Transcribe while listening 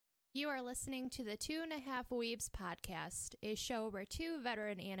You are listening to the Two and a Half Weebs podcast, a show where two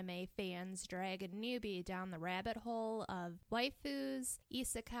veteran anime fans drag a newbie down the rabbit hole of waifus,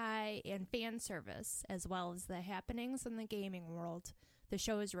 isekai, and fan service, as well as the happenings in the gaming world. The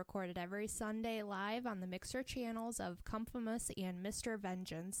show is recorded every Sunday live on the Mixer channels of Comfimus and Mr.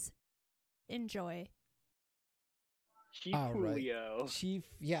 Vengeance. Enjoy. Chief Julio. Chief,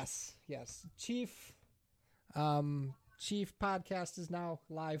 yes. Chief podcast is now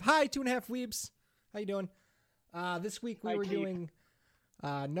live. Hi, Two and a Half Weebs. How you doing? This week we were doing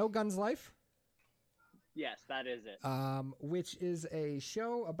No Guns Life. Yes, that is it. Which is a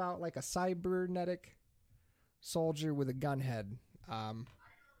show about like a cybernetic soldier with a gun head.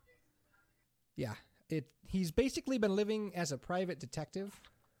 He's basically been living as a private detective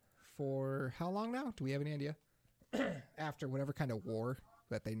for how long now? Do we have any idea? After whatever kind of war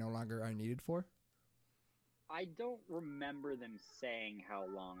that they no longer are needed for. I don't remember them saying how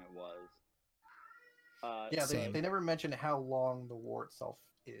long it was. They never mentioned how long the war itself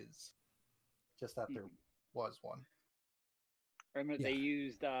is. Just that there was one. I remember they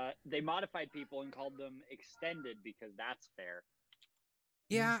used, they modified people and called them extended because that's fair.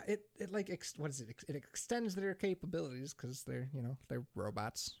 Yeah, it extends their capabilities because they're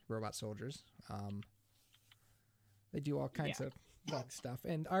robot soldiers. They do all kinds of stuff,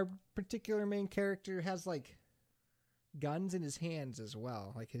 and our particular main character has like guns in his hands as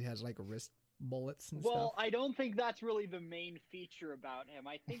well. Like he has like wrist bullets and stuff. Well, I don't think that's really the main feature about him.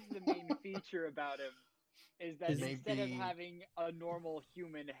 I think the main feature about him is that instead of having a normal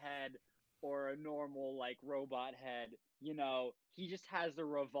human head or a normal like robot head, he just has a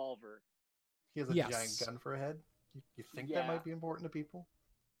revolver. He has a giant gun for a head. You think that might be important to people?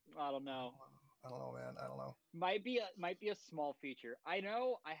 I don't know. I don't know, man. I don't know. Might be a small feature. I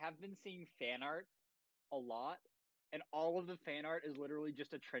know I have been seeing fan art a lot, and all of the fan art is literally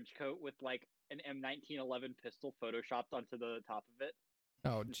just a trench coat with like an M1911 pistol photoshopped onto the top of it.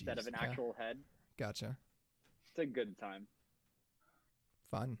 Oh, instead of an actual head. Gotcha. It's a good time.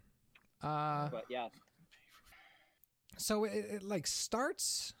 Fun. But yeah. So it like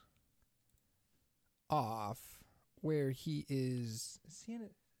starts off where he is. Is he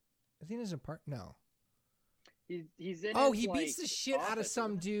in his apartment? No. He's in. Oh, he beats the shit out of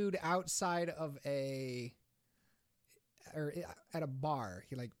some dude outside of at a bar.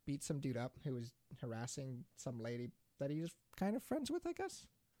 He like beats some dude up who was harassing some lady that he was kind of friends with, I guess.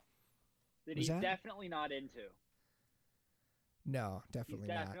 That he's definitely not into. No, definitely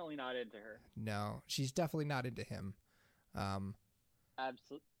not. He's definitely not into her. No, she's definitely not into him.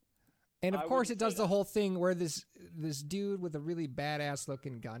 Absolutely. And of course, it does the whole thing where this dude with a really badass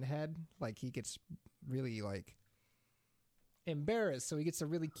looking gun head, like he gets really like embarrassed, so he gets a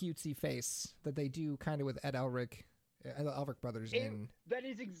really cutesy face that they do kind of with the Elric brothers. That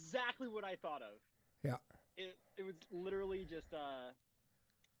is exactly what I thought of. Yeah. It was literally just I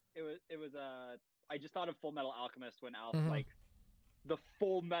just thought of Full Metal Alchemist when like the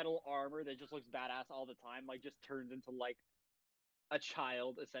full metal armor that just looks badass all the time, like just turns into like a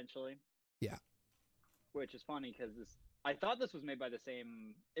child essentially. Yeah. Which is funny because I thought this was made by the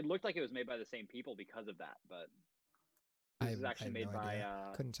same. It looked like it was made by the same people because of that, but this is actually made by.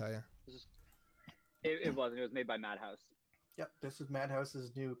 Couldn't tell you. It wasn't. It was made by Madhouse. Yep, this is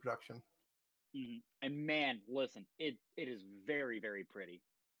Madhouse's new production. Mm-hmm. And man, listen, it is very, very pretty.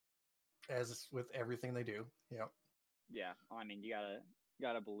 As with everything they do. Yep. Yeah, I mean, you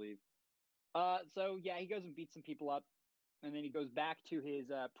gotta believe. So yeah, he goes and beats some people up, and then he goes back to his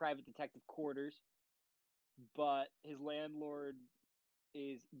private detective quarters. But his landlord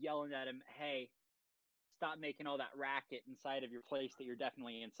is yelling at him, "Hey, stop making all that racket inside of your place that you're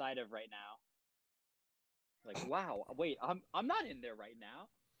definitely inside of right now." Like, wow, wait, I'm not in there right now.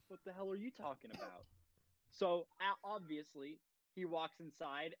 What the hell are you talking about? So obviously, he walks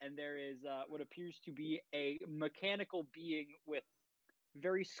inside, and there is what appears to be a mechanical being with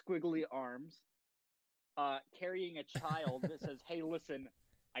very squiggly arms, carrying a child that says, "Hey, listen,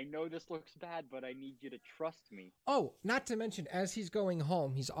 I know this looks bad, but I need you to trust me." Oh, not to mention, as he's going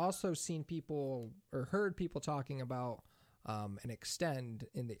home, he's also seen people or heard people talking about an extend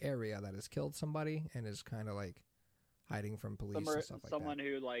in the area that has killed somebody and is kind of like hiding from police and stuff like that. Someone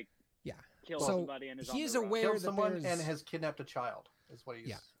who like killed so somebody and is he on is the run. aware Killed that someone there's... and has kidnapped a child. Is what he's.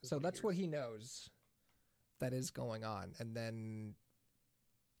 Yeah. So that's what he knows that is going on, and then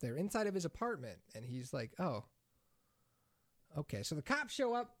they're inside of his apartment, and he's like, "Oh, okay." So the cops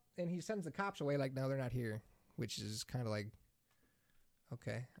show up, and he sends the cops away. Like, no, they're not here, which is kind of like,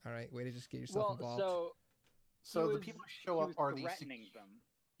 okay, all right, way to just get yourself involved. So the people who show up are threatening them.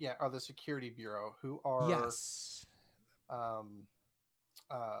 Yeah, are the security bureau who are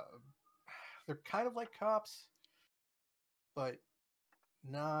they're kind of like cops, but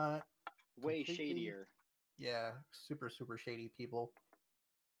not Way completely. shadier. Yeah, super shady people.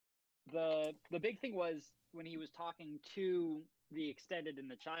 The big thing was when he was talking to the extended and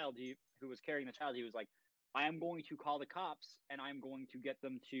the child who was carrying the child, he was like, I am going to call the cops and I'm going to get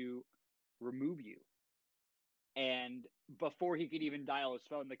them to remove you. And before he could even dial his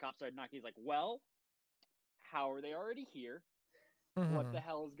phone, the cops started knocking. He's like, well, how are they already here? What the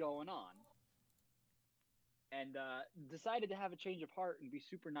hell is going on? And decided to have a change of heart and be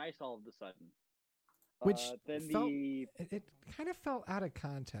super nice all of a sudden. Which then felt, the it kind of felt out of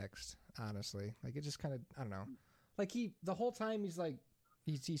context, honestly. Like, it just kind of, I don't know. Like, the whole time he's like,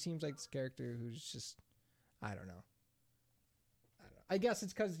 he seems like this character who's just, I don't know. I guess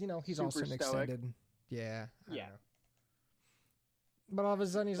it's because, he's Super also an stoic. extended. Yeah. I Yeah. don't know. But all of a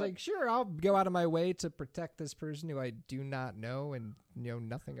sudden he's like, sure, I'll go out of my way to protect this person who I do not know and know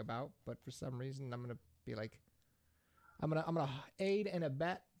nothing about. But for some reason, I'm going to be like, I'm gonna aid and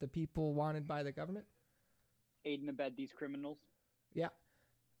abet the people wanted by the government. aid and abet these criminals. Yeah.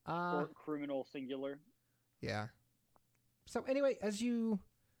 Or criminal singular. Yeah. So anyway, as you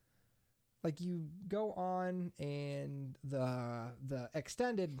go on and the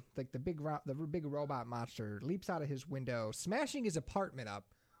extended, like the big robot monster leaps out of his window, smashing his apartment up,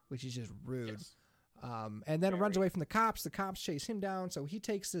 which is just rude. Yes. And then runs away from the cops. The cops chase him down. So he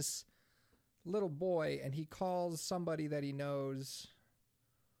takes this little boy and he calls somebody that he knows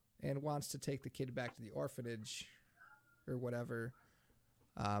and wants to take the kid back to the orphanage or whatever.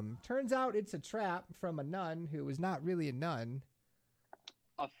 Turns out it's a trap from a nun who is not really a nun.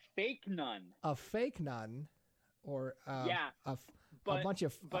 A fake nun. A fake nun, or a bunch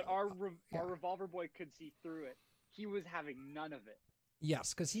of. But our revolver boy could see through it. He was having none of it.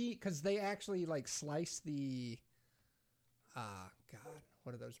 Yes, because they actually like slice the. God,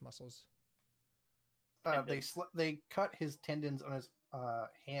 what are those muscles? They cut his tendons on his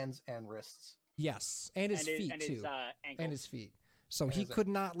hands and wrists. Yes, and his feet and too, his, ankles. and his feet. So he could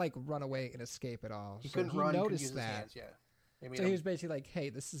not like run away and escape at all. He so couldn't he run. noticed Use that. his hands, yeah. So he was basically like, "Hey,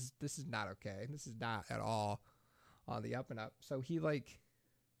 this is not okay. This is not at all on the up and up." So he like,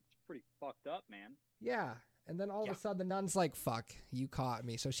 it's pretty fucked up, man. Yeah, and then all of a sudden the nun's like, "Fuck, you caught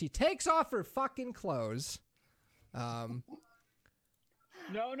me." So she takes off her fucking clothes. No.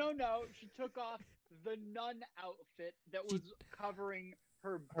 She took off the nun outfit that was covering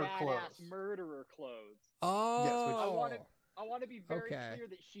her badass clothes. Murderer clothes. Oh, Yes, I want to be very clear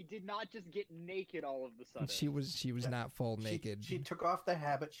that she did not just get naked all of a sudden. She was not full naked. She took off the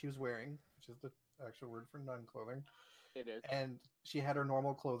habit she was wearing, which is the actual word for nun clothing. It is. And she had her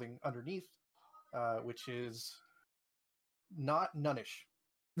normal clothing underneath, which is not nunnish,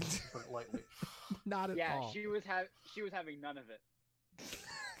 to put it lightly. Not at all. Yeah, she was having none of it.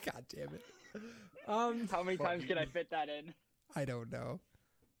 God damn it. How many times can I fit that in? I don't know.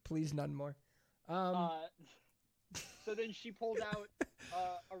 Please, none more. So then she pulled out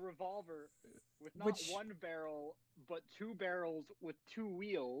a revolver with not one barrel, but two barrels with two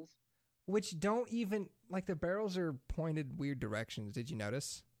wheels. Which don't even, like, the barrels are pointed weird directions. Did you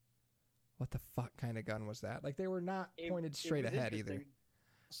notice? What the fuck kind of gun was that? Like, they were not pointed straight ahead either.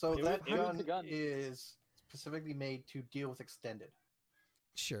 So that gun is specifically made to deal with extended.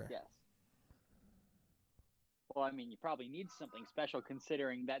 Sure. Yes. Well, I mean, you probably need something special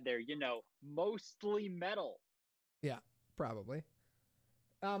considering that they're, mostly metal. Yeah, probably.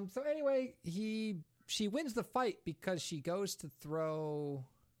 So anyway, she wins the fight because she goes to throw.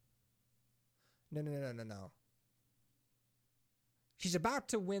 No. She's about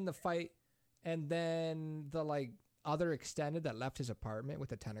to win the fight, and then the other extended that left his apartment with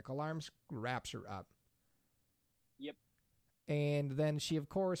the tentacle arms wraps her up. Yep. And then she, of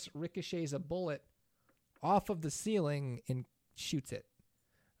course, ricochets a bullet off of the ceiling and shoots it.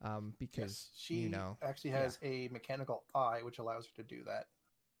 Because she actually has a mechanical eye, which allows her to do that.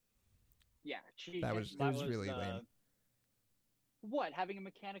 Yeah, that was really lame. What, having a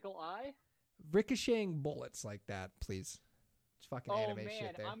mechanical eye? Ricocheting bullets like that, please. It's fucking anime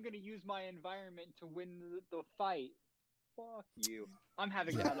shit there. I'm gonna use my environment to win the fight. Fuck you. I'm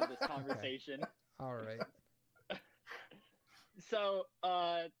having none of this conversation. All right. So,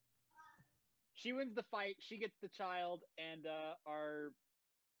 she wins the fight. She gets the child, and our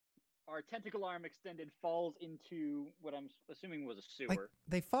tentacle arm extended falls into what I'm assuming was a sewer. Like,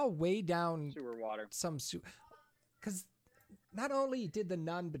 they fall way down sewer water. Some sewer. Because not only did the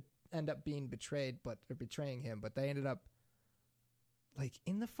nun end up being betraying him, but they ended up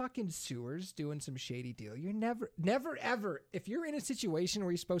in the fucking sewers doing some shady deal. You're never ever, if you're in a situation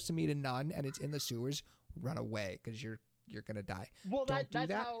where you're supposed to meet a nun and it's in the sewers, run away because you're you're gonna die. Well, Don't do that's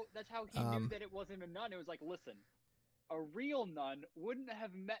that. how he knew that it wasn't a nun. It was like, listen, a real nun wouldn't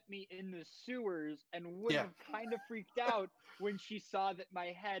have met me in the sewers and would Yeah. have kind of freaked out when she saw that my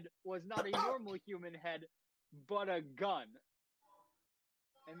head was not a normal human head, but a gun.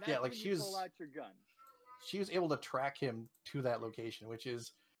 And that's like when she you was- pull out your gun. She was able to track him to that location, which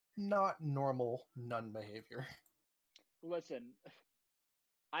is not normal nun behavior. Listen,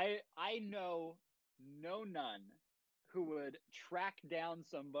 I know no nun who would track down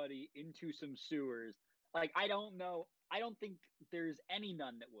somebody into some sewers. Like, I don't think there's any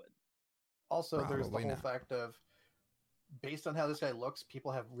nun that would. Also, there's the Probably whole not. fact of, based on how this guy looks,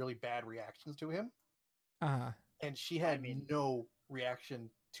 people have really bad reactions to him, and she had mean- no reaction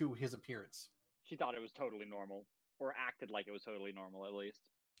to his appearance. She thought it was totally normal, or acted like it was totally normal, at least.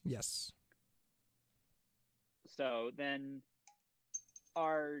 Yes. So then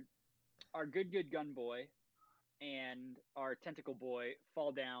our good gun boy and our tentacle boy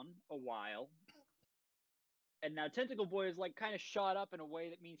fall down a while. And now tentacle boy is like kind of shot up in a way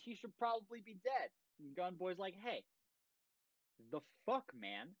that means he should probably be dead. And gun boy's like, hey, the fuck,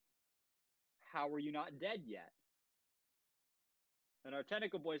 man? How are you not dead yet? And our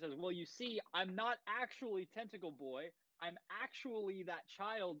tentacle boy says, well, you see, I'm not actually tentacle boy. I'm actually that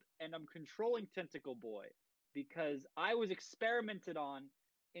child, and I'm controlling tentacle boy because I was experimented on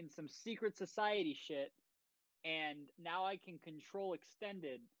in some secret society shit, and now I can control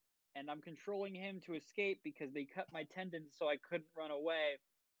extended, and I'm controlling him to escape because they cut my tendons so I couldn't run away,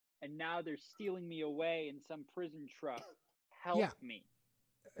 and now they're stealing me away in some prison truck. Help me.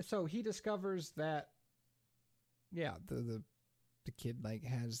 So he discovers that, the kid like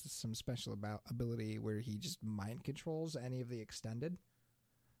has some special ability where he just mind controls any of the extended.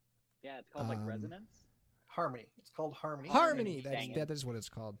 Yeah, it's called like Um, resonance. Harmony. It's called Harmony. Harmony. Dang That is what it's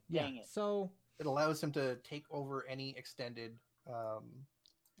called. Dang Yeah. it. So It allows him to take over any extended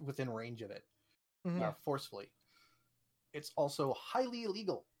within range of it mhm. forcefully. It's also highly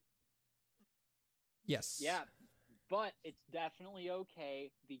illegal. Yes. Yeah, but it's definitely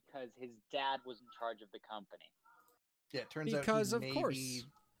okay because his dad was in charge of the company. Yeah, it turns Because out of he course. may be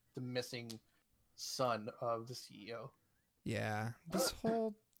the missing son of the E CEO. Yeah.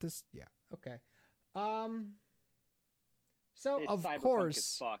 Yeah. Okay. So It's of cyberpunk as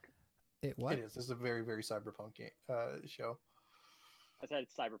course fuck. it what? It is. This is a very, very cyberpunk show. I said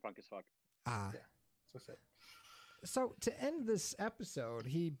it's cyberpunk as fuck. Ah. Yeah. That's what I said. So to end this episode,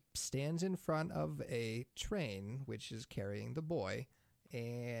 he stands in front of a train which is carrying the boy,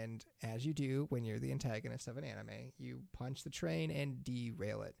 and as you do when you're the antagonist of an anime, you punch the train and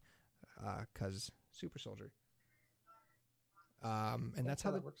derail it, cause super soldier. And that's how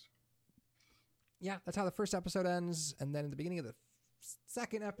that works. that's how the first episode ends. And then in the beginning of the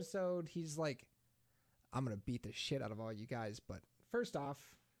second episode, he's like, "I'm gonna beat the shit out of all you guys." But first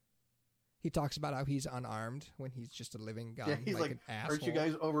off, he talks about how he's unarmed when he's just a living gun. Yeah, he's like, an asshole. aren't you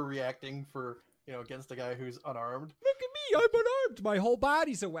guys overreacting for, against a guy who's unarmed? Look at me, I'm unarmed. My whole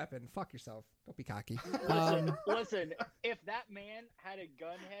body's a weapon. Fuck yourself. Don't be cocky. Listen, if that man had a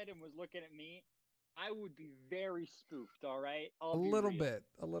gun head and was looking at me, I would be very spooked, all right? A little bit.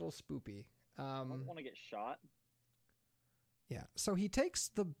 A little spoopy. I don't want to get shot. Yeah. So he takes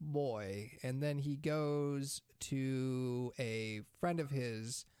the boy and then he goes to a friend of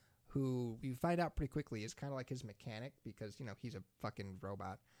his who you find out pretty quickly is kind of like his mechanic because, he's a fucking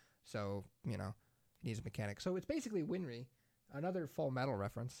robot. So, he needs a mechanic. So it's basically Winry, another Full Metal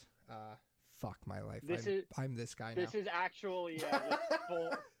reference. Fuck my life. I'm this guy now. This is actually the full...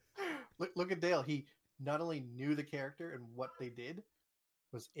 Look at Dale. He not only knew the character and what they did,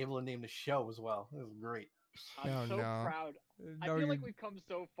 was able to name the show as well. It was great. I'm Oh, so no. proud. I feel like we've come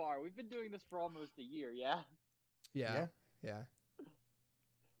so far. We've been doing this for almost a year, yeah? Yeah.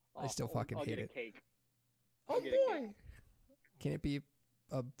 I still fucking I'll hate get it. a cake. Oh I'll get a boy! Can it be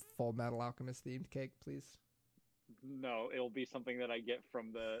a Full Metal Alchemist themed cake, please? No, it'll be something that I get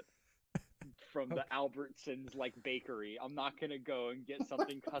from the the Albertsons bakery. I'm not gonna go and get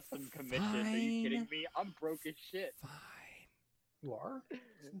something custom commissioned. Are you kidding me? I'm broke as shit. Fine. You are?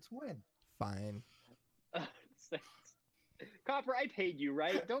 Since when? Fine. Copper, I paid you,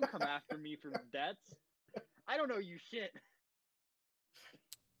 right? Don't come after me for debts. I don't know you shit.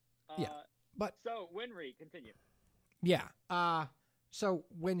 Yeah, but so Winry, continue. yeah. So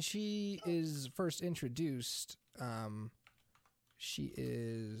when she is first introduced, she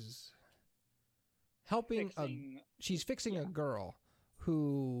is helping she's fixing a girl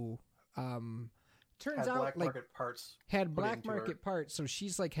who turns Had out black market parts. had put black into her. market parts, so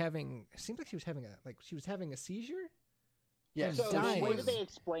she's seems like she was having a seems like she was having a seizure. Yes. And So the way dying. that they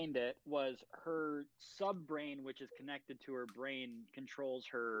explained it was her sub-brain, which is connected to her brain, controls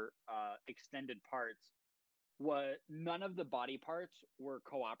her extended parts. None of the body parts were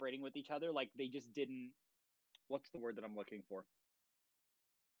cooperating with each other. Like they just didn't. What's the word that I'm looking for?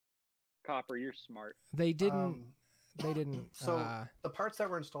 Copper, you're smart. They didn't. They didn't. So the parts that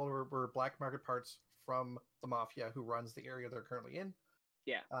were installed were black market parts from the mafia who runs the area they're currently in.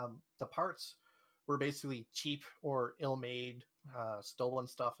 Yeah. The parts were basically cheap or ill-made, stolen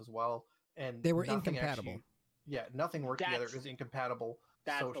stuff as well, and They were nothing incompatible. Nothing worked together. It That's- was incompatible.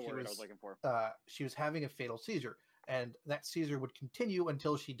 That's so the she word I was was looking for. she was having a fatal seizure, and that seizure would continue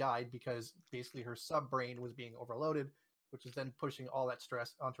until she died because basically her sub-brain was being overloaded, which is then pushing all that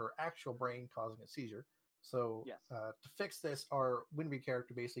stress onto her actual brain, causing a seizure. So Yes. to fix this, our Winry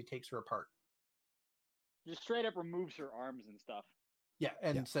character basically takes her apart. Just straight up removes her arms and stuff. Yeah,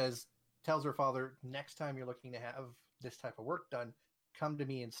 and Yeah. tells her father, next time you're looking to have this type of work done, come to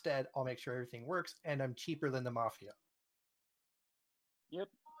me instead. I'll make sure everything works, and I'm cheaper than the mafia. Yep.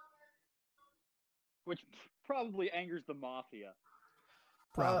 Which probably angers the mafia.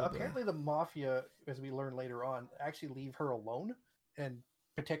 Probably. Apparently, the mafia, as we learn later on, actually leave her alone, and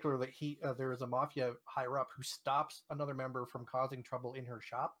particularly there is a mafia higher up who stops another member from causing trouble in her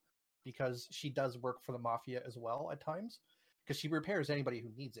shop because she does work for the mafia as well at times, because she repairs anybody who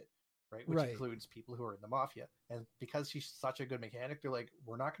needs it, right? Which Right. includes people who are in the mafia. And because she's such a good mechanic, they're like,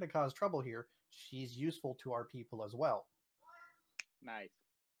 we're not going to cause trouble here. She's useful to our people as well. Nice.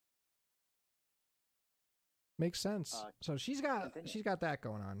 Makes sense. So she's got that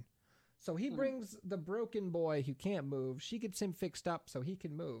going on. So he brings the broken boy who can't move. She gets him fixed up so he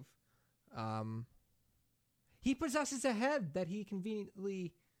can move. He possesses a head that he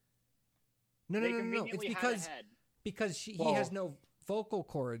conveniently. No. It's conveniently had a because head. he has no vocal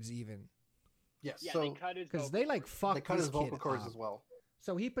cords even. Yes, Yeah, so they cut his Because vocal they like cords. fuck they cut this his vocal kid cords up. as well.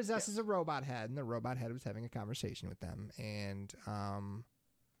 So he possesses a robot head, and the robot head was having a conversation with them, and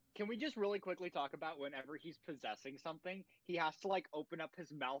Can we just really quickly talk about whenever he's possessing something, he has to like open up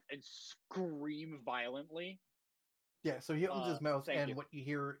his mouth and scream violently? Yeah, so he opens his mouth, thank and you. what you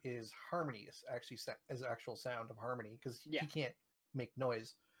hear is harmony, is actually is actual sound of harmony, because Yeah. he can't make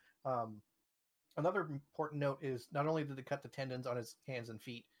noise. Another important note is not only did they cut the tendons on his hands and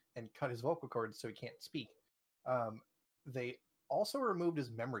feet and cut his vocal cords so he can't speak, they also removed his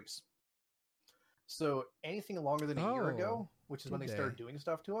memories. So anything longer than a year ago, which is when they did started they? doing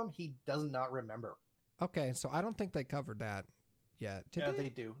stuff to him, he does not remember. okay. So I don't think they covered that yet. Did Yeah, they? they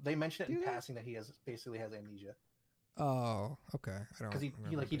do. They mention it Do in they? passing that he basically has amnesia. Oh, okay. I don't Because he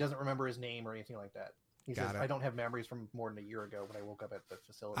remember. doesn't remember his name or anything like that. He Got says, it. "I don't have memories from more than a year ago when I woke up at the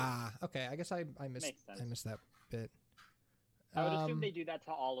facility." Ah, okay. I guess I missed Makes sense. I missed that bit. I would assume they do that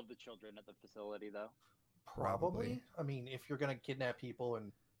to all of the children at the facility, though. probably. I mean, if you're gonna kidnap people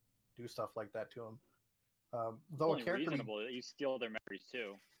and do stuff like that to them, though Only a character reasonable that you steal their memories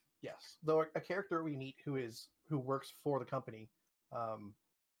too. yes, though a character we meet who works for the company,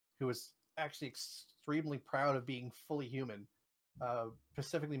 who is actually extremely proud of being fully human,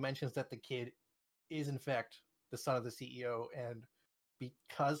 specifically mentions that the kid is in fact the son of the CEO, and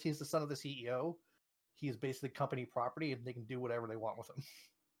because he's the son of the CEO, he is basically company property, and they can do whatever they want with him.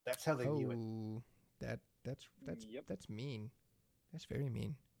 That's how they view it. Oh, that's Yep. that's mean. That's very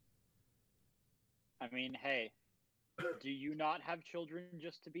mean. I mean, hey, do you not have children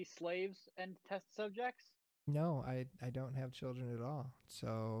just to be slaves and test subjects? No, I don't have children at all.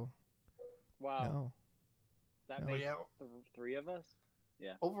 So Wow, no. that No. makes Yeah. three of us.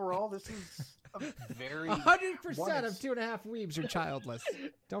 Overall, this is a very 100% of it's- 2.5 weebs are childless.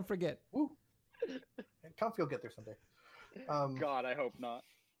 Don't forget. Woo. Comfy will get there someday. God, I hope not.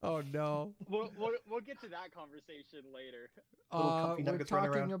 Oh no. We'll get to that conversation later. Little comfy We're nuggets running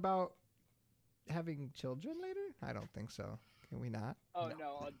talking around. about having children later? I don't think so. Can we not? Oh No.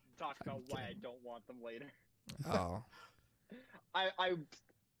 no, I'll talk I'm about why I kidding. don't want them later. Oh.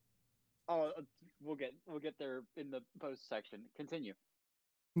 We'll get there in the post section. Continue.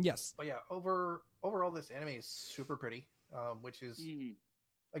 Yes. But yeah, overall, this anime is super pretty, which is Mhm.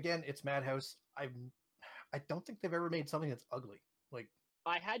 again, it's Madhouse. I don't think they've ever made something that's ugly. Like,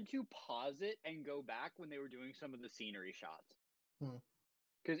 I had to pause it and go back when they were doing some of the scenery shots Hmm.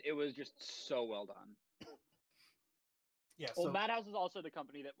 because it was just so well done. yeah, Well, so Madhouse is also the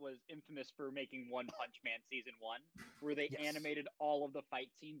company that was infamous for making One Punch Man season 1, where they Yes. animated all of the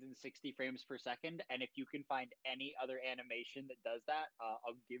fight scenes in 60 frames per second. And if you can find any other animation that does that,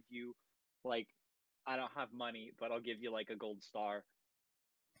 I'll give you, like, I don't have money, but I'll give you like a gold star.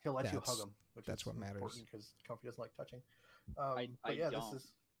 he'll let you That's- hug him, which that's is what matters. important because Comfy doesn't like touching. I but yeah, don't.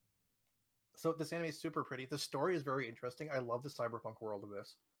 So this anime is super pretty. The story is very interesting. I love the cyberpunk world of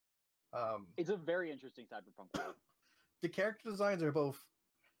this. It's a very interesting cyberpunk world. The character designs are both.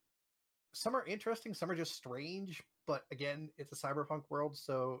 Some are interesting, some are just strange. But again, it's a cyberpunk world,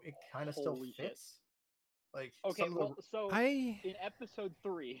 so it kind of still Holy shit. fits. Like Okay, some of the well, so I in episode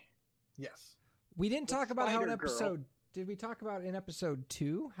 3, yes, we didn't The talk about how in Spider Girl. episode. Did we talk about in episode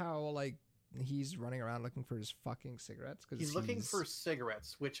 2 how like he's running around looking for his fucking cigarettes? Because he's looking for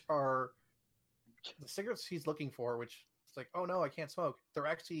cigarettes, which are the cigarettes he's looking for. Which it's like, oh no, I can't smoke. They're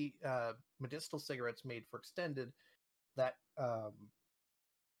actually medicinal cigarettes made for extended that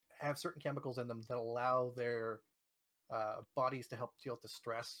have certain chemicals in them that allow their bodies to help deal with the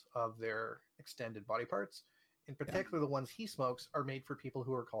stress of their extended body parts. In particular, the ones he smokes are made for people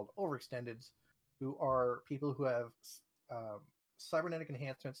who are called overextendeds, who are people who have cybernetic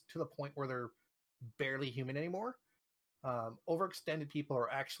enhancements to the point where they're barely human anymore. Overextended people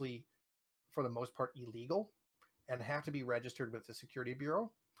are actually, for the most part, illegal and have to be registered with the Security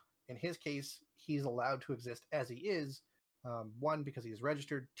Bureau. In his case, he's allowed to exist as he is. One, because he's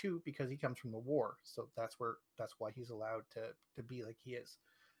registered. Two, because he comes from the war. So that's why he's allowed to be like he is.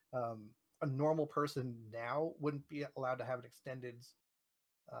 A normal person now wouldn't be allowed to have an extended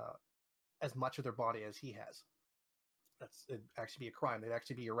as much of their body as he has. It'd actually be a crime. They'd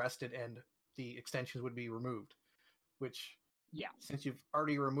actually be arrested and the extensions would be removed, which, yeah, since you've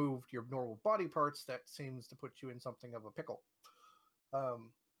already removed your normal body parts, that seems to put you in something of a pickle.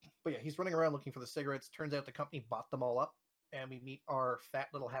 But yeah, he's running around looking for the cigarettes. Turns out the company bought them all up, and we meet our fat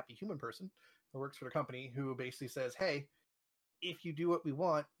little happy human person who works for the company, who basically says, hey, if you do what we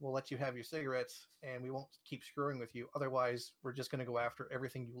want, we'll let you have your cigarettes and we won't keep screwing with you. Otherwise, we're just going to go after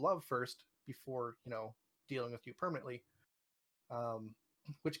everything you love first before, dealing with you permanently.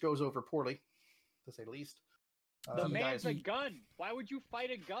 Which goes over poorly, to say the least. The man's a gun. Why would you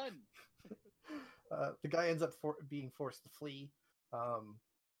fight a gun? The guy ends up being forced to flee.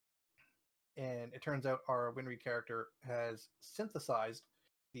 And it turns out our Winry character has synthesized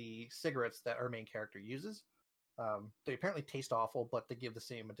the cigarettes that our main character uses. They apparently taste awful, but they give the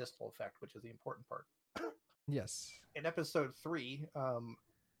same medicinal effect, which is the important part. Yes. In episode 3,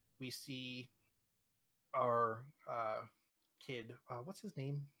 we see our kid. What's his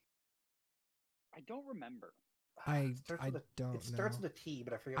name? I don't remember. I don't know. It starts with a T,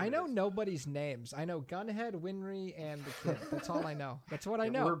 but I forget. I know what it is. nobody's names. I know Gunhead, Winry, and the kid. That's all I know. That's what I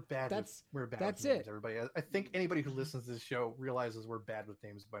know. We're bad. That's with that's names, it. everybody. I think anybody who listens to this show realizes we're bad with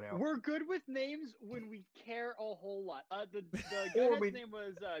names by now. We're good with names when we care a whole lot. The guy's name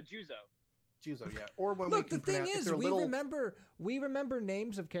was Juzo. Juzo, yeah. Or when Look, the thing is, we remember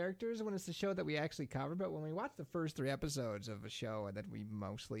names of characters when it's the show that we actually cover, but when we watch the first 3 episodes of a show and then we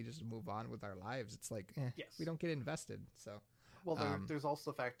mostly just move on with our lives, it's like, yes, we don't get invested. So, well, there's also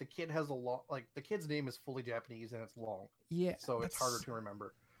the fact the kid has a lot. Like the kid's name is fully Japanese and it's long. Yeah, so it's harder to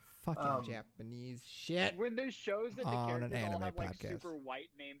remember. Fucking Japanese shit. When there's shows that the on characters all have like podcast. super white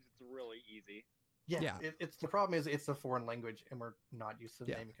names, it's really easy. Yeah. It's the problem is it's a foreign language and we're not used to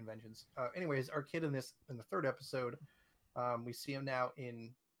the naming conventions. Anyways, our kid in the 3rd episode, we see him now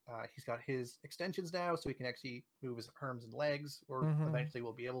in. He's got his extensions now, so he can actually move his arms and legs, or eventually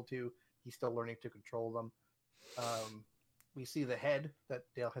will be able to. He's still learning to control them. We see the head that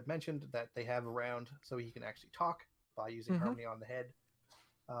Dale had mentioned that they have around, so he can actually talk by using harmony on the head.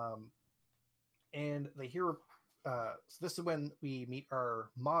 And they hear. So this is when we meet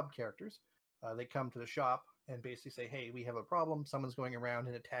our mob characters. They come to the shop and basically say, hey, we have a problem. Someone's going around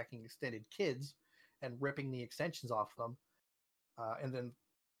and attacking extended kids and ripping the extensions off them and then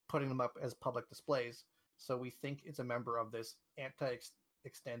putting them up as public displays. So we think it's a member of this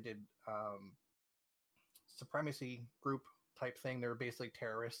anti-extended supremacy group type thing. They're basically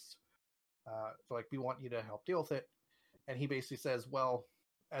terrorists. So like, we want you to help deal with it. And he basically says, well,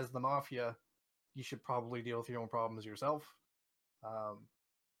 as the mafia, you should probably deal with your own problems yourself.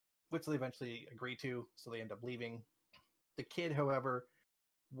 Which they eventually agree to, so they end up leaving. The kid, however,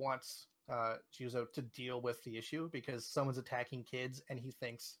 wants Juzo to deal with the issue because someone's attacking kids, and he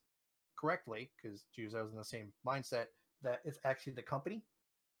thinks correctly, because Juzo's in the same mindset, that it's actually the company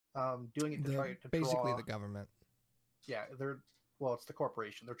doing it to try to basically draw... the government. Yeah, it's the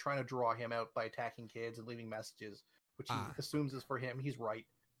corporation. They're trying to draw him out by attacking kids and leaving messages, which he assumes is for him. He's right.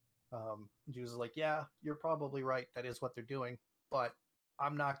 Juzo's like, yeah, you're probably right. That is what they're doing, but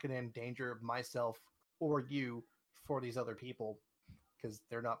I'm not going to endanger myself or you for these other people because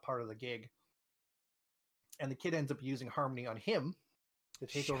they're not part of the gig. And the kid ends up using harmony on him to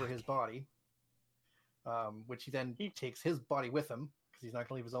take over his body, which he then takes his body with him because he's not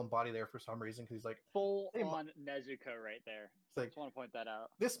gonna leave his own body there for some reason. Because he's like, Full Hey, on Nezuko right there. it's like Just want to point that out.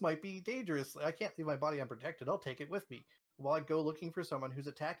 this might be dangerous. I can't leave my body unprotected. I'll take it with me while I go looking for someone who's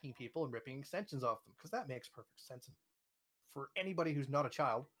attacking people and ripping extensions off them, because that makes perfect sense. For anybody who's not a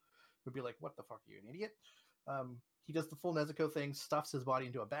child, would be like, "What the fuck are you, an idiot?" He does the full Nezuko thing, stuffs his body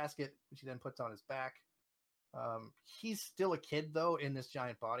into a basket, which he then puts on his back. He's still a kid though in this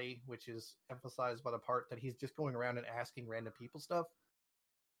giant body, which is emphasized by the part that he's just going around and asking random people stuff.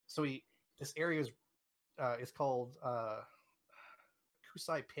 So this area is called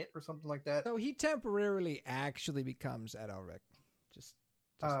Kusai Pit or something like that. So he temporarily actually becomes Ed Elric. Just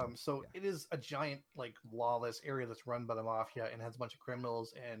So it is a giant, like, lawless area that's run by the mafia and has a bunch of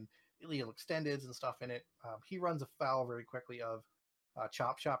criminals and illegal extendeds and stuff in it. He runs afoul very quickly of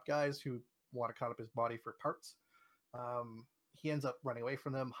chop shop guys who want to cut up his body for parts. He ends up running away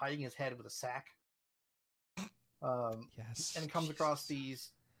from them, hiding his head with a sack. Yes. And comes across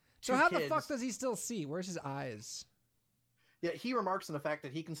these So two how kids. the fuck does he still see? Where's his eyes? Yeah, he remarks on the fact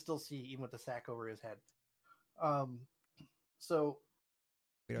that he can still see even with the sack over his head. So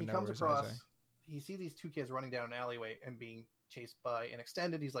We don't he know comes where his eyes across, he sees these two kids running down an alleyway and being chased by an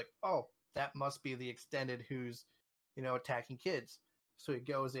extended. He's like, oh, that must be the extended who's, attacking kids. So he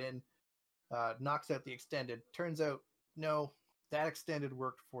goes in, knocks out the extended. Turns out, no, that extended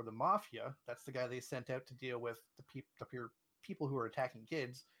worked for the mafia. That's the guy they sent out to deal with the people who are attacking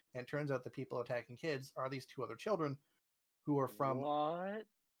kids. And it turns out the people attacking kids are these two other children who are from What?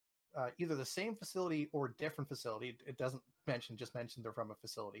 either the same facility or different facility. It doesn't just mention they're from a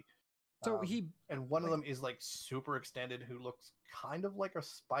facility. So And one of them is like super extended, who looks kind of like a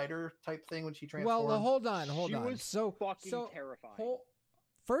spider type thing when she transforms. well, hold on. She So was fucking terrifying.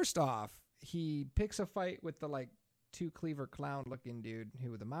 First off, he picks a fight with the like two cleaver clown looking dude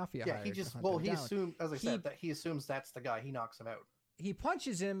who the mafia Yeah, hired he to just hunt him down. assumed, as I said, that he assumes that's the guy. He knocks him out. He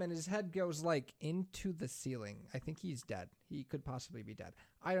punches him and his head goes like into the ceiling. I think he's dead. He could possibly be dead.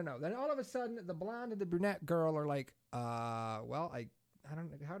 I don't know. Then all of a sudden, the blonde and the brunette girl are like, well, I don't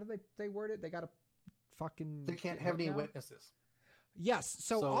know. How do they word it? They got to fucking. They can't have any now? witnesses. Yes.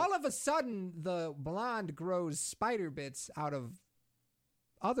 So all of a sudden, the blonde grows spider bits out of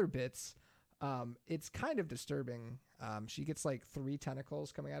other bits. It's kind of disturbing. She gets like 3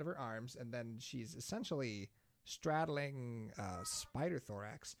 tentacles coming out of her arms, and then she's essentially straddling spider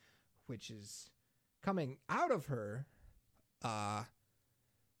thorax, which is coming out of her.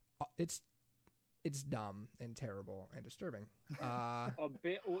 It's dumb and terrible and disturbing. A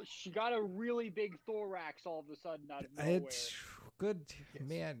bit. Well, she got a really big thorax all of a sudden out of nowhere. It's good, Yes.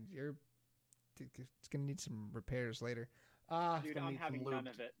 man. It's gonna need some repairs later. Dude, gonna I'm need some having none lube.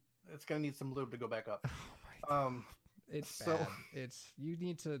 of it. It's gonna need some lube to go back up. Oh my God. It's so- bad. You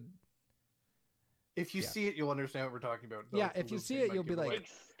need to. If you Yeah. see it, you'll understand what we're talking about. Yeah, The if you lube see thing it, might you'll be give like, away.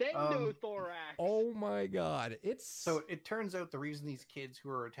 Extendo thorax. Oh my God! It's So it turns out the reason these kids who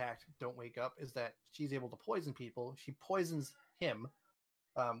are attacked don't wake up is that she's able to poison people. She poisons him,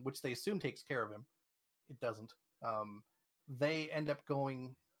 which they assume takes care of him. It doesn't. They end up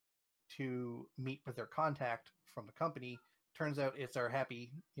going to meet with their contact from the company. Turns out it's our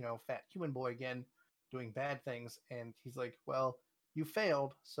happy, fat human boy again, doing bad things. And he's like, well, you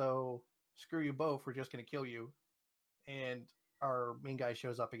failed, so screw you both. We're just going to kill you. And our main guy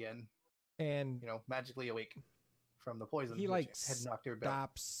shows up again, and magically awake from the poison. he which like had knocked everybody out.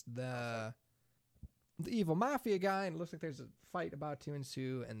 stops the evil mafia guy, and it looks like there's a fight about to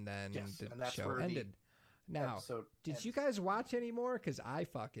ensue, and then Yes, the and that's show where the ended. Now, Episode did ends. you guys watch any more? Because I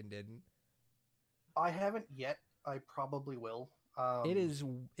fucking didn't. I haven't yet. I probably will.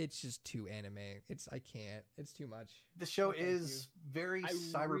 It's just too anime. I can't. It's too much. The show No, thank is very I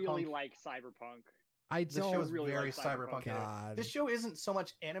cyberpunk. really like cyberpunk. I The show is don't. really very like cyberpunk. cyberpunk. anime. God. This show isn't so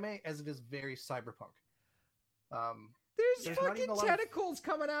much anime as it is very cyberpunk. There's There's not fucking even a lot of- tentacles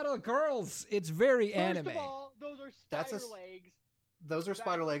coming out of girls. It's very First anime. of all, those are That's a spider s- legs. Those are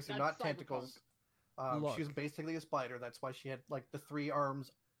spider legs, they're not That's tentacles. Look. She's basically a spider. That's why she had like the 3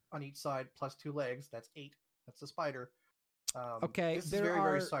 arms on each side plus 2 legs. That's 8. That's a spider. Okay, this is there very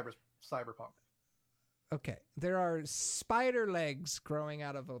are- cyberpunk. Okay, there are spider legs growing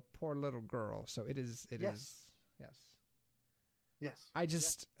out of a poor little girl. So it is. Yes. Yes. Yes. I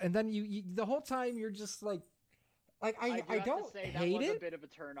just and then you the whole time you're just like I do have don't to say, hate that was it. a bit of a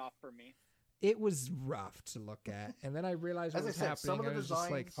turn off for me. It was rough to look at, and then I realized what As I was said, happening. some of and the I was designs,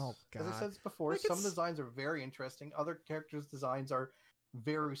 just like, oh as I god. said before, Like, some of the it's- designs are very interesting. Other characters' designs are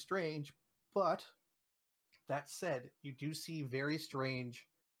very strange. But that said, you do see very strange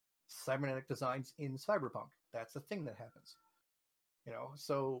cybernetic designs in Cyberpunk. That's a thing that happens.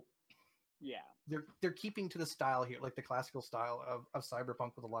 So Yeah. They're keeping to the style here, like the classical style of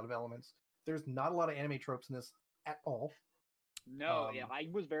cyberpunk with a lot of elements. There's not a lot of anime tropes in this at all. No, yeah, I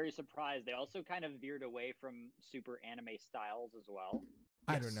was very surprised. They also kind of veered away from super anime styles as well.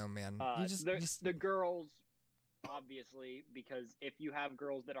 I don't know, man. The girls, obviously, because if you have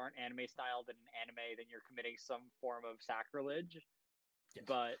girls that aren't anime styled in an anime, then you're committing some form of sacrilege. Yes.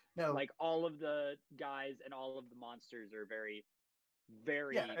 But No. like all of the guys and all of the monsters are very,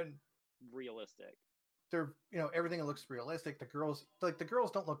 very and realistic. they're everything looks realistic. The girls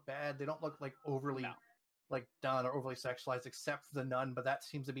don't look bad. They don't look like overly like done or overly sexualized, except for the nun. But that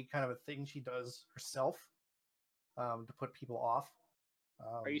seems to be kind of a thing she does herself to put people off.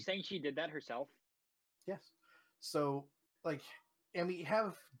 Are you saying she did that herself? Yes. So like, and we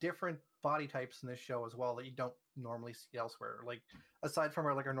have different body types in this show as well that you don't normally see elsewhere. Like aside from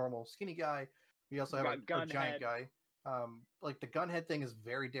our normal skinny guy, we also have a giant guy. Like the gunhead thing is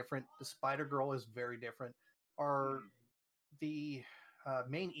very different. The spider girl is very different. The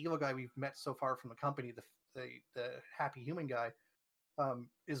main evil guy we've met so far from the company, the happy human guy,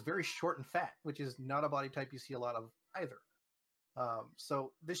 is very short and fat, which is not a body type you see a lot of either.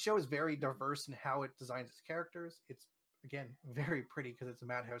 So this show is very diverse in how it designs its characters. It's again very pretty because it's a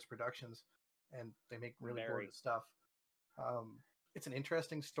Madhouse Productions, and they make really gorgeous stuff. It's an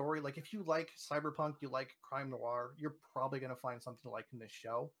interesting story. Like if you like cyberpunk, you like crime noir, you're probably going to find something to like in this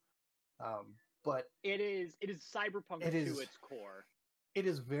show. But it is cyberpunk to its core. It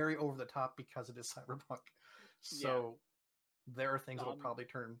is very over the top because it is cyberpunk. So there are things that'll probably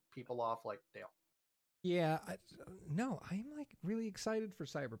turn people off, like Dale. Yeah, I'm like really excited for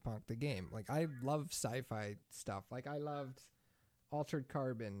Cyberpunk the game. Like I love sci-fi stuff. Like I loved Altered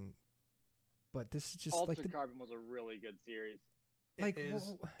Carbon, but this is just Altered Carbon was a really good series.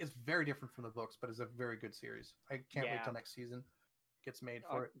 It's very different from the books, but it's a very good series. I can't wait till next season gets made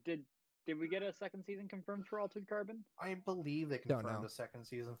for it. Did we get a second season confirmed for Altered Carbon? I believe they confirmed a second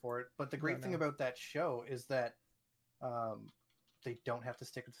season for it. But the great thing about that show is that they don't have to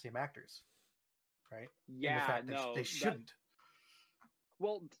stick with the same actors, right? Yeah, in the fact they shouldn't.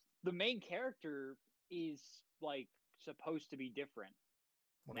 Well, the main character is like supposed to be different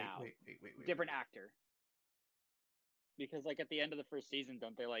now. Wait. Different actor. Because like at the end of the first season,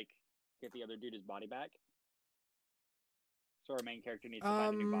 don't they like get the other dude his body back? So our main character needs to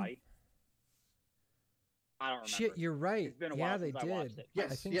find a new body. I don't remember. Shit, you're right. It's been a while since I watched it.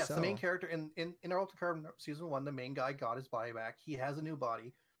 Yes, I think so. The main character in Altered Carbon season 1, the main guy got his body back. He has a new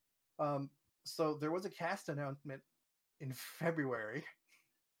body. So there was a cast announcement in February.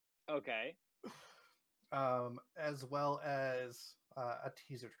 Okay. As well as a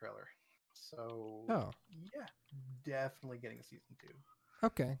teaser trailer. So yeah, definitely getting a season 2.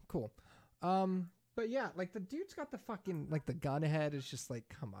 Okay, cool. But yeah, like the dude's got the fucking like the gun head is just like,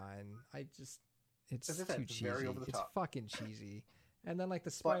 come on. It's too cheesy. Very over the it's top. fucking cheesy. And then like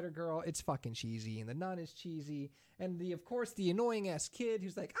the spider girl, it's fucking cheesy, and the nun is cheesy, and of course the annoying ass kid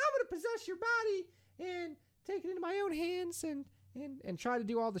who's like, I'm gonna possess your body and take it into my own hands and try to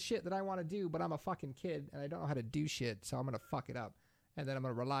do all the shit that I want to do, but I'm a fucking kid and I don't know how to do shit, so I'm gonna fuck it up. And then I'm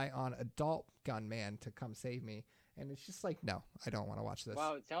going to rely on adult gunman to come save me. And it's just like, no, I don't want to watch this.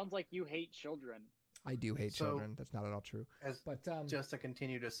 Wow, it sounds like you hate children. I do hate children. That's not at all true. Just to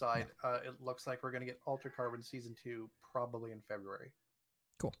continue to decide, it looks like we're going to get Altered Carbon Season 2 probably in February.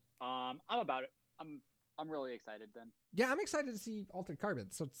 Cool. I'm about it. I'm really excited then. Yeah, I'm excited to see Altered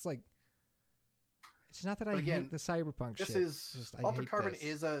Carbon. So it's like, it's not that I hate the cyberpunk shit. Altered Carbon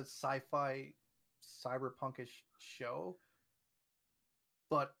is a sci-fi cyberpunkish show.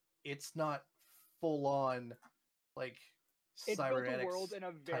 But it's not full on like it's built cybernetics the world in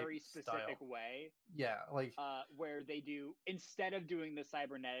a very specific style. way. Yeah, like where they do, instead of doing the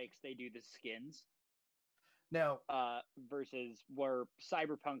cybernetics, they do the skins. Now versus where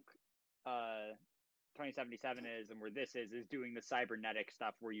Cyberpunk 2077 is and where this is doing the cybernetic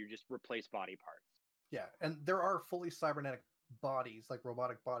stuff where you just replace body parts. Yeah, and there are fully cybernetic bodies, like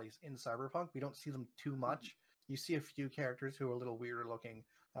robotic bodies in Cyberpunk. We don't see them too much. You see a few characters who are a little weirder looking,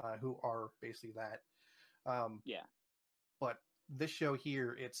 who are basically that. But this show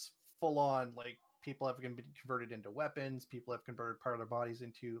here, it's full on, like, people have been converted into weapons. People have converted part of their bodies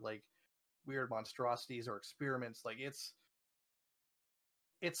into, like, weird monstrosities or experiments. Like, it's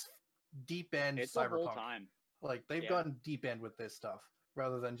deep end it's cyberpunk. The whole time. Like, they've gone deep end with this stuff,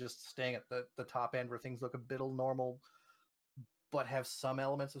 rather than just staying at the top end where things look a bit normal, but have some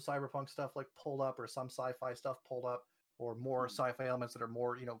elements of cyberpunk stuff like pulled up, or some sci-fi stuff pulled up, or more sci-fi elements that are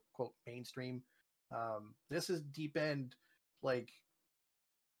more, quote, mainstream. This is deep end, like,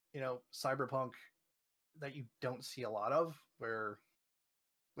 cyberpunk that you don't see a lot of, where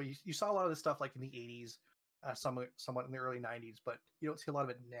well, you saw a lot of this stuff like in the 80s, somewhat in the early 90s, but you don't see a lot of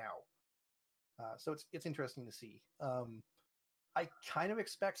it now. So it's interesting to see. I kind of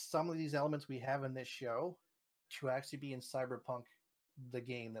expect some of these elements we have in this show to actually be in Cyberpunk, the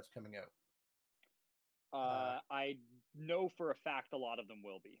game that's coming out. I know for a fact a lot of them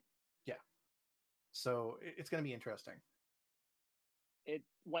will be. Yeah. So it's going to be interesting. It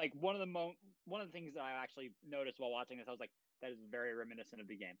like one of the things that I actually noticed while watching this, I was like, that is very reminiscent of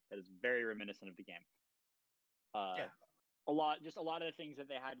the game. That is very reminiscent of the game. Yeah. A lot of the things that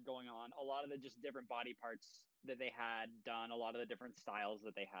they had going on, a lot of the just different body parts that they had done, a lot of the different styles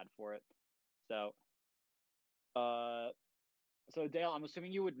that they had for it. So, so Dale, I'm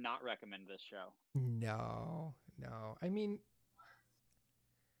assuming you would not recommend this show. No. I mean,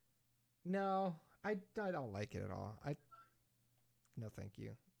 no, I don't like it at all. No, thank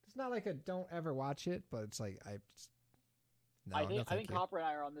you. It's not like I don't ever watch it, but it's like I think Copper and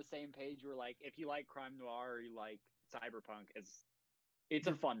I are on the same page. We're like, if you like crime noir or you like cyberpunk, it's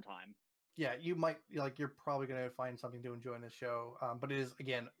a fun time. Yeah, you might you're probably going to find something to enjoy in this show, but it is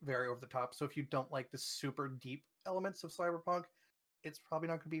again very over the top. So if you don't like the super deep elements of cyberpunk, it's probably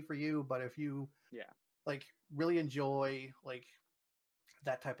not going to be for you. But if you like really enjoy like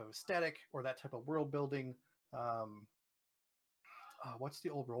that type of aesthetic or that type of world building, what's the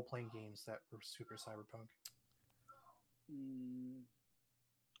old role playing games that were super cyberpunk?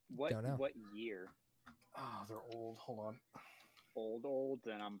 What year? Oh, they're old. Hold on. Old,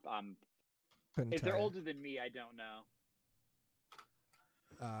 and I'm. Couldn't If tell they're you. older than me, I don't know.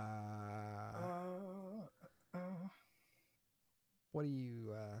 What do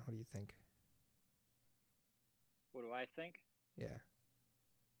you think? What do I think? Yeah.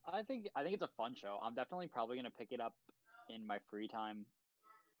 I think it's a fun show. I'm definitely probably gonna pick it up in my free time.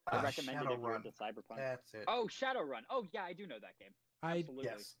 I recommend it if you're into cyberpunk. That's it. Oh, Shadowrun. Oh yeah, I do know that game. Absolutely.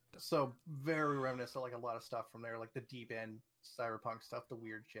 Yes. So very reminiscent of like a lot of stuff from there, like the deep end cyberpunk stuff, the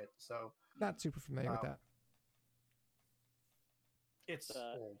weird shit. So Not super familiar with that. it's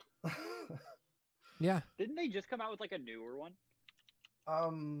old. Yeah. Didn't they just come out with like a newer one? I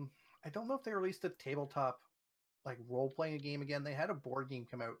don't know if they released a tabletop like role playing game again. They had a board game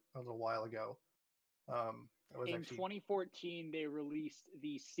come out a little while ago. That was In 2014, they released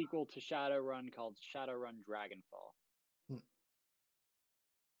the sequel to Shadowrun called Shadowrun Dragonfall.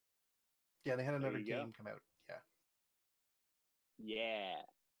 Yeah, they had another you go. game come out. Yeah. Yeah.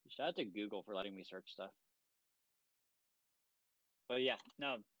 Shout out to Google for letting me search stuff. But yeah,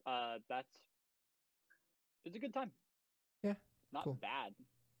 no, it's a good time. Yeah. Not cool. bad.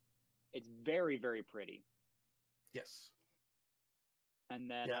 It's very, very pretty. Yes. And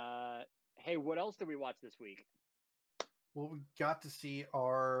then, hey, what else did we watch this week? Well, we got to see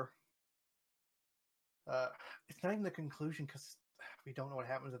our. It's not even the conclusion because we don't know what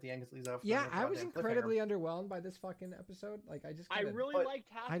happens at the end. Because it leaves out. Yeah, I was incredibly underwhelmed by this fucking episode. Like, I really liked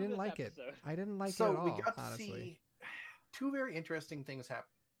half I didn't of this like episode. it. I didn't like it So at all. we got to honestly. see two very interesting things happen.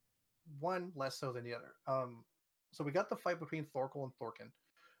 One less so than the other. So we got the fight between Thorkel and Thorkin.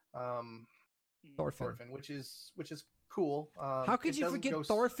 Thorfinn. which is cool. How could you forget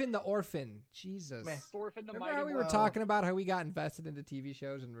Thorfinn the Orphan? Jesus. Meh. Thorfinn the Remember Mighty how we were One. talking about how we got invested into TV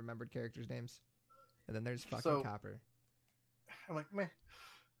shows and remembered characters' names? And then there's fucking Copper. I'm like, meh.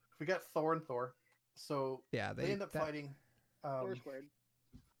 We got Thor and Thor. So Yeah, they end up fighting. Thor squared.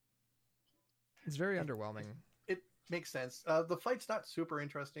 It's very underwhelming. It makes sense. The fight's not super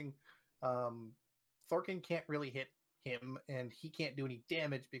interesting. Thorkin can't really hit him, and he can't do any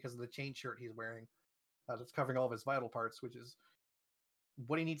damage because of the chain shirt he's wearing. That's covering all of his vital parts, which is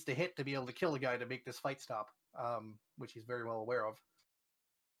what he needs to hit to be able to kill a guy to make this fight stop, which he's very well aware of.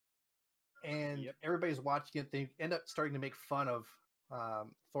 And everybody's watching it. They end up starting to make fun of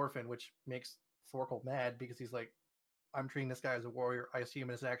Thorfinn, which makes Thorkel mad because he's like, I'm treating this guy as a warrior. I see him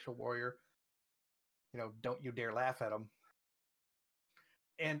as an actual warrior. Don't you dare laugh at him.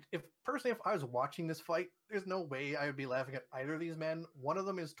 And if I was watching this fight, there's no way I would be laughing at either of these men. One of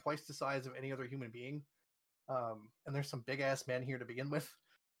them is twice the size of any other human being. And there's some big ass men here to begin with.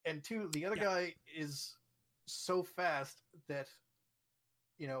 And two, the other guy is so fast that,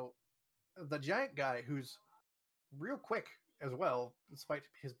 the giant guy who's real quick as well, despite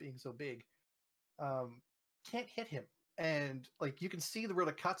his being so big, can't hit him. And like, you can see where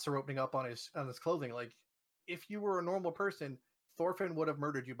the cuts are opening up on his clothing. Like, if you were a normal person, Thorfinn would have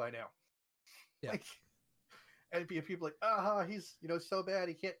murdered you by now. Yeah. Like, and people like, he's so bad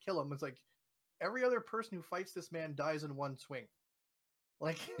he can't kill him. It's like every other person who fights this man dies in one swing.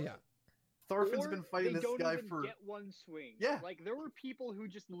 Like, yeah, Thorfinn's Or been fighting they this don't guy even for get one swing. Yeah. Like there were people who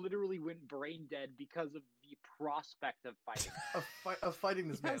just literally went brain dead because of the prospect of fighting. of fighting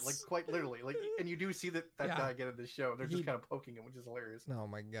this man, like Yes. quite literally. Like, and you do see that Yeah. guy get in this show. They're He- just kind of poking him, which is hilarious. Oh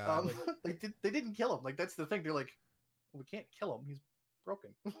my god. like, They didn't kill him. Like that's the thing. They're like, we can't kill him. He's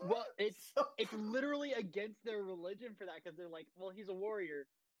broken. Well, it's So- it's literally against their religion for that because they're like, well, he's a warrior.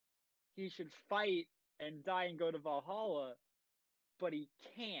 He should fight and die and go to Valhalla, but he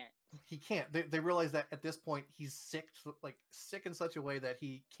can't. he can't. They realize that at this point he's sick, like sick in such a way that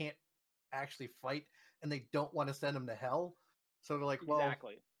he can't actually fight, and they don't want to send him to hell. So they're like, well,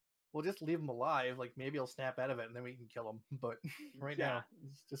 Exactly. we'll just leave him alive. Like maybe he'll snap out of it, and then we can kill him. But right Yeah. now,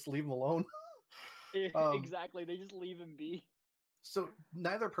 just leave him alone. Um, Exactly. They just leave him be. So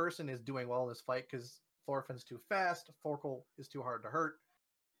neither person is doing well in this fight because Thorfinn's too fast, Thorkel is too hard to hurt,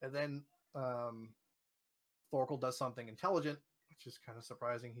 and then Thorkel does something intelligent, which is kind of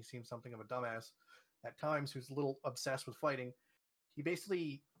surprising. He seems something of a dumbass at times, who's a little obsessed with fighting. He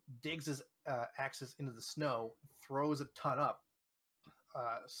basically digs his axes into the snow, throws a ton up,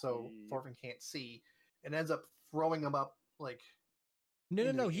 so Yep. Thorfinn can't see, and ends up throwing them up like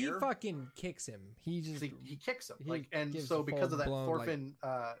into no. the He air. fucking kicks him. He just he kicks him. he Like, and gives so a because of that, full-blown, like- Thorfinn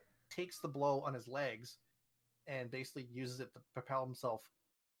takes the blow on his legs and basically uses it to propel himself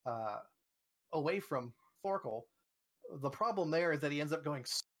away from Thorkel. The problem there is that he ends up going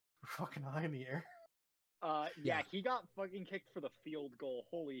fucking high in the air. Yeah, Yeah. he got fucking kicked for the field goal.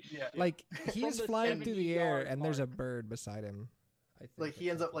 Holy Yeah. shit! like he's the flying through the air 70-yard and there's a mark. bird beside him. I think Like he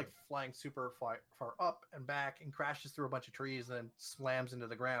at ends some up like point. flying super far up and back and crashes through a bunch of trees and then slams into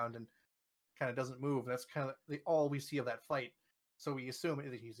the ground and kind of doesn't move. That's kind of all we see of that fight. So we assume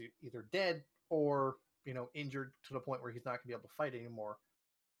that he's either dead or injured to the point where he's not going to be able to fight anymore.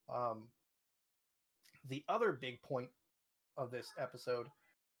 The other big point of this episode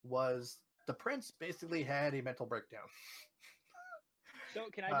was the prince basically had a mental breakdown. So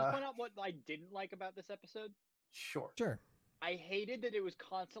can I just point out what I didn't like about this episode? Sure. Sure. I hated that it was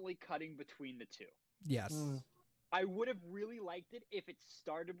constantly cutting between the two. Yes. Mm. I would have really liked it if it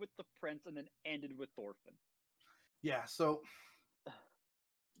started with the prince and then ended with Thorfinn. Yeah, so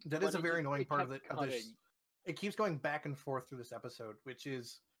that But is a it very just- annoying it part of kept this. cutting. It keeps going back and forth through this episode, which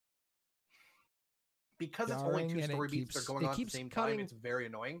is because it's only Jarring, two and it story beats that keeps- are going it on at the keeps same cutting- time. It's very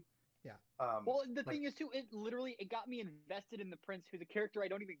annoying. Yeah. Well, the like- thing is too, it got me invested in the prince, who's a character I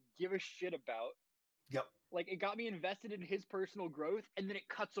don't even give a shit about. Yep. Like it got me invested in his personal growth, and then it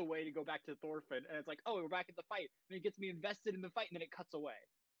cuts away to go back to Thorfinn, and it's like, oh, we're back at the fight, and it gets me invested in the fight, and then it cuts away.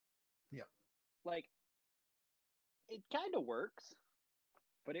 Yep. Like, it kind of works,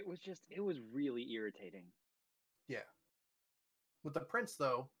 but it was really irritating. Yeah. With the prince,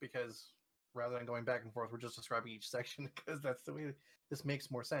 though, because rather than going back and forth, we're just describing each section because that's the way this makes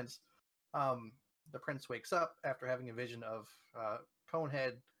more sense. The prince wakes up after having a vision of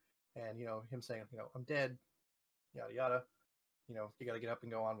Conehead, and him saying, I'm dead, yada yada. You got to get up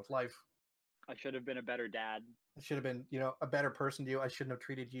and go on with life. I should have been a better dad. I should have been, a better person to you. I shouldn't have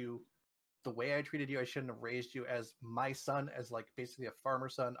treated you the way I treated you. I shouldn't have raised you as my son, as like basically a farmer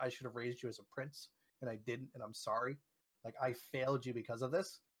son. I should have raised you as a prince, and I didn't, and I'm sorry. Like I failed you because of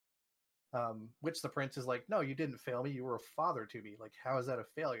this. Which the prince is like, no, you didn't fail me. You were a father to me. Like, how is that a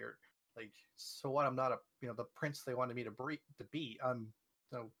failure? Like, so what? I'm not the prince they wanted me to be. I'm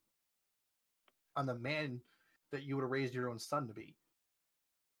the man that you would have raised your own son to be.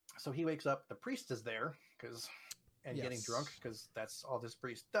 So he wakes up. The priest is there getting drunk Yes. because that's all this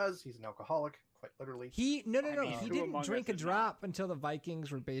priest does. He's an alcoholic, quite literally. He no. I mean, He who didn't among drink a us is drop until the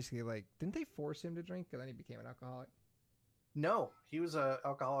Vikings were basically like, didn't they force him to drink? And then he became an alcoholic. No, he was an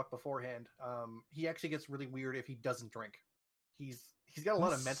alcoholic beforehand. He actually gets really weird if he doesn't drink. He's got a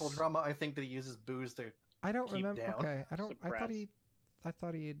lot of mental What's- drama. I think that he uses booze to. I don't Keep remember. down. Okay, I don't. Suppress. I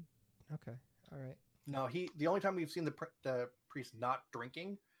thought he had. Okay, all right. No, the only time we've seen the priest not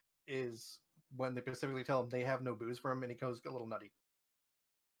drinking is when they specifically tell him they have no booze for him, and he goes a little nutty.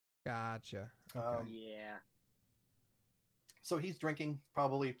 Gotcha. Yeah. So he's drinking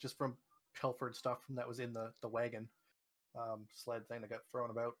probably just from pilfered stuff that was in the wagon sled thing that got thrown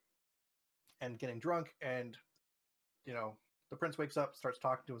about, and getting drunk. And the prince wakes up, starts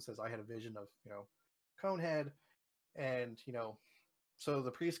talking to him, and says, "I had a vision of Conehead," and so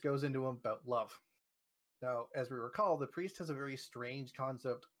the priest goes into him about love. Now, as we recall, the priest has a very strange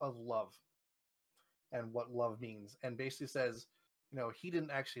concept of love and what love means, and basically says, he didn't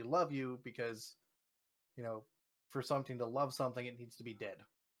actually love you because, for something to love something, it needs to be dead,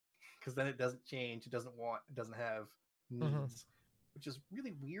 because then it doesn't change, it doesn't have needs, which is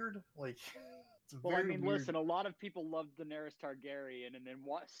really weird. Like, It's a Well, I very mean, weird... listen, a lot of people loved Daenerys Targaryen, and then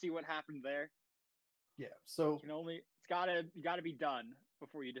see what happened there. Yeah, so You gotta be done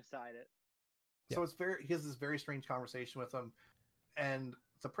before you decide it. so he has this very strange conversation with him, and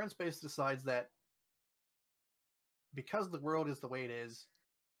the prince basically decides that because the world is the way it is,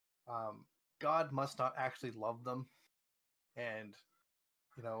 God must not actually love them, and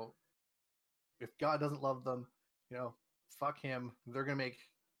if God doesn't love them, fuck him. They're gonna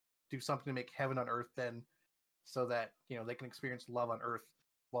do something to make heaven on earth then, so that they can experience love on earth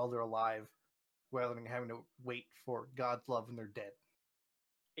while they're alive, rather than having to wait for God's love when they're dead.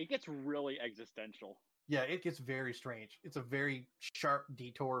 It gets really existential. Yeah, it gets very strange. It's a very sharp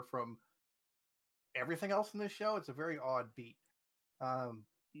detour from everything else in this show. It's a very odd beat.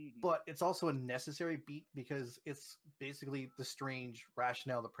 But it's also a necessary beat because it's basically the strange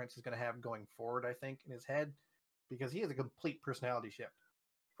rationale the prince is going to have going forward, I think, in his head, because he has a complete personality shift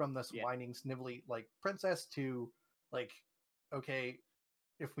from this whining, snivelly, princess to, okay,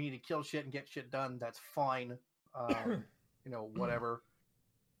 if we need to kill shit and get shit done, that's fine. Whatever.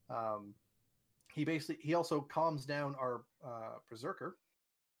 He also calms down our berserker.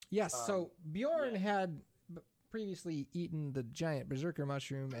 Yes, so Bjorn had previously eaten the giant berserker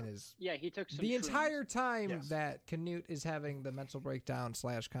mushroom and is he took some the shrooms. entire time that Canute is having the mental breakdown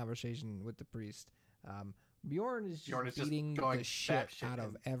 / conversation with the priest. Bjorn is just beating the shit out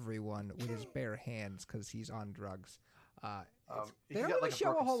of everyone with his bare hands because he's on drugs. They don't really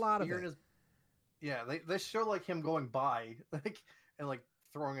show a whole lot of it. They show him going by and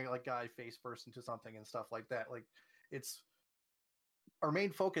throwing a guy face first into something and stuff like that. It's our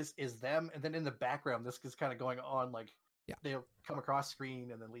main focus is them, and then in the background this is kind of going on. They'll come across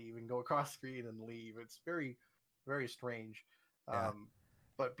screen and then leave and go across screen and leave. It's very, very strange.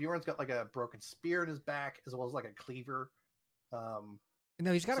 But Bjorn's got a broken spear in his back as well as a cleaver.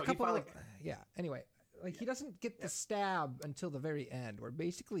 No, he's got a couple of anyway, he doesn't get the stab until the very end, where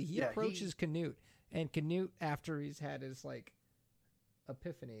basically he approaches Canute, and Canute, after he's had his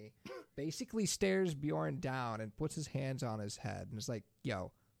epiphany, basically stares Bjorn down and puts his hands on his head and is like,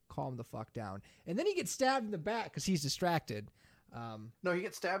 yo, calm the fuck down. And then he gets stabbed in the back because he's distracted. No, he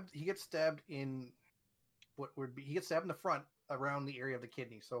gets stabbed in he gets stabbed in the front around the area of the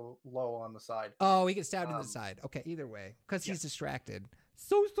kidney, so low on the side. Oh, he gets stabbed in the side. Okay, either way, because he's distracted.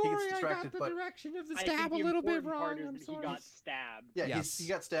 So sorry, I got the direction of the stab a little bit wrong. I'm sorry. He got stabbed. Yeah, he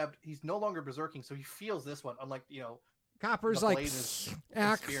got stabbed. He's no longer berserking, so he feels this one, unlike Copper's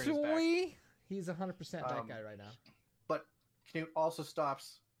actually, he's 100% that guy right now. But Canute also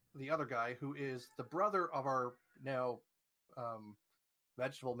stops the other guy, who is the brother of our now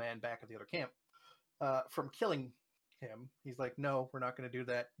vegetable man back at the other camp, from killing him. He's like, no, we're not going to do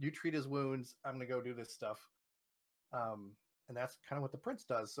that. You treat his wounds. I'm going to go do this stuff. And that's kind of what the prince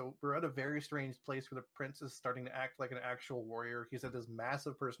does. So we're at a very strange place where the prince is starting to act like an actual warrior. He's had this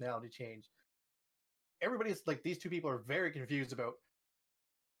massive personality change. Everybody's these two people are very confused about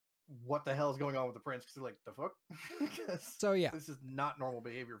what the hell is going on with the prince, because they're like, the fuck? So this is not normal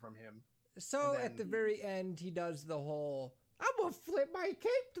behavior from him. So at the very end, he does the whole, I'm gonna flip my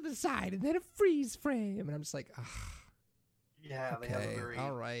cape to the side and then a freeze frame, and I'm just like, ugh. Yeah, okay, they have a very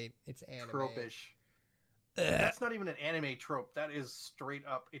all right, it's anime. Trope-ish. That's not even an anime trope. That is straight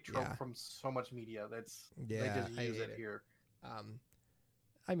up a trope from so much media. They just use it here.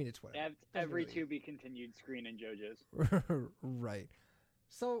 I mean, it's whatever. Every to be continued screen in JoJo's. Right.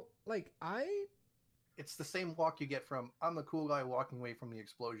 So, it's the same walk you get from I'm the cool guy walking away from the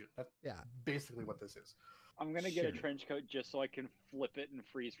explosion. That's basically what this is. I'm gonna get a trench coat just so I can flip it and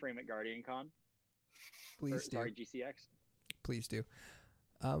freeze frame at GuardianCon. Please do. Sorry, GCX. Please do.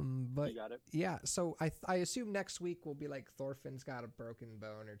 But you got it. Yeah, so I assume next week will be Thorfinn's got a broken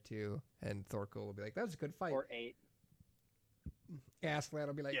bone or two, and Thorkel will be like, that was a good fight. Or 8. Askeladd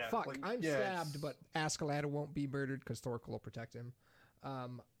will be like, fuck, I'm stabbed, but Askeladd won't be murdered because Thorkel will protect him.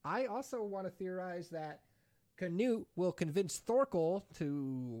 I also want to theorize that Canute will convince Thorkel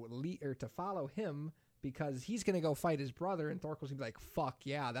to lead or to follow him because he's going to go fight his brother, and Thorkel's going to be like, fuck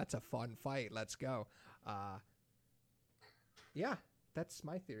yeah, that's a fun fight, let's go. Yeah, that's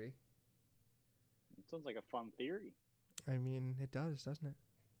my theory. It sounds like a fun theory. I mean, it does, doesn't it?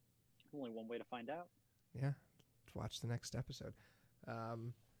 Only one way to find out. Yeah, watch the next episode.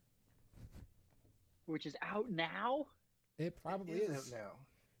 Which is out now? It probably is out now.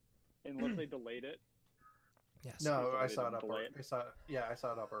 Unless they delayed it. Yes. No, I saw it up already. I saw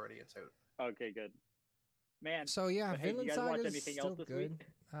it up already. It's out. Okay, good. Man. So yeah, Vinland Saga is still good. Week?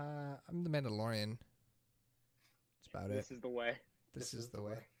 I'm the Mandalorian. That's about it. This is the way. This is the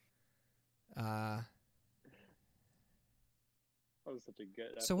way. That was such a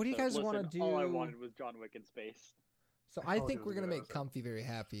good So what do you episode. guys wanna Listen, All I do- wanted was John Wick in space. So I I told you think it we're was a gonna good make episode. Comfy very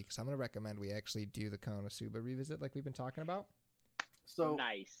happy because I'm gonna recommend we actually do the Konosuba revisit like we've been talking about So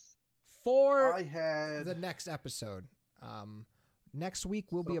Nice. for I had the next episode. Next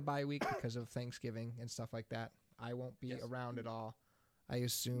week will be a bye week because of Thanksgiving and stuff like that. I won't be Yes. around at all. I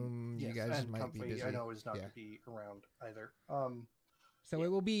assume you yes, guys and might Comfy, be busy. I know is not Yeah. going to be around either. So Yeah. it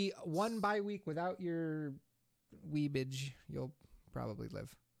will be one bye week without your weebage. You'll probably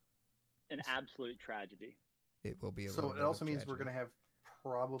live. An absolute tragedy. It will be a So little it bit also of means we're tragedy. going to have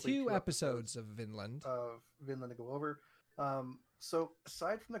probably two episodes of Vinland. of Vinland to go over. So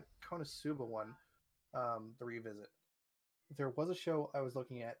aside from the Konosuba one, the revisit, there was a show I was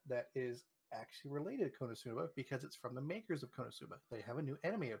looking at that is actually related to Konosuba because it's from the makers of Konosuba. They have a new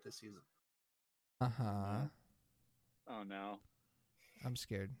anime out this season. Uh-huh. Oh no. I'm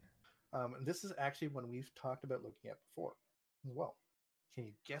scared. And this is actually one we've talked about looking at before as well. Can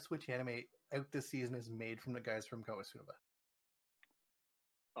you guess which anime out this season is made from the guys from Konosuba?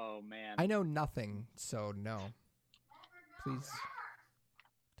 Oh man. I know nothing, so no. Please.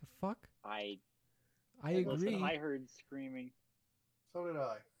 The fuck? I I listen, agree. I heard screaming. So did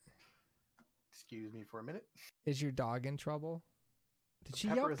I. Excuse me for a minute. Is your dog in trouble? Did she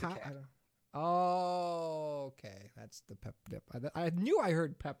Pepper yell? is a cat. Oh, okay. That's the pep dip. I knew I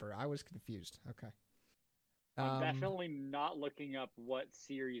heard pepper. I was confused. Okay. I'm definitely not looking up what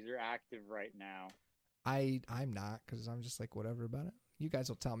series are active right now. I'm not because I'm just like whatever about it. You guys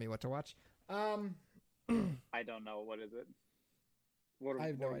will tell me what to watch. I don't know. What is it? What, I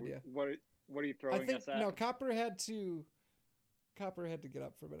have no what- idea. What are you I throwing think us at? no. Copper had to get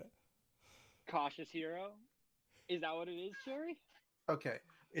up for a minute. Cautious Hero? Is that what it is, Sherry? Okay,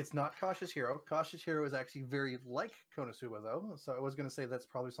 it's not Cautious Hero. Cautious Hero is actually very like Konosuba, though. So I was going to say that's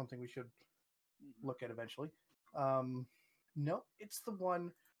probably something we should Mhm. look at eventually. No, it's the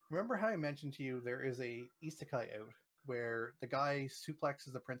one. Remember how I mentioned to you there is a isekai out where the guy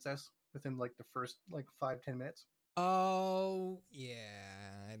suplexes the princess within like the first like 5-10 minutes? Oh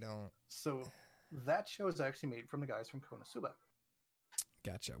yeah, I don't. So that show is actually made from the guys from Konosuba.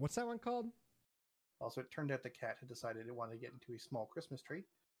 Gotcha. What's that one called? Also, it turned out the cat had decided it wanted to get into a small Christmas tree,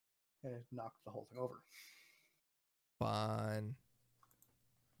 and it knocked the whole thing over. Fun.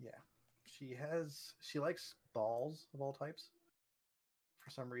 Yeah, she likes balls of all types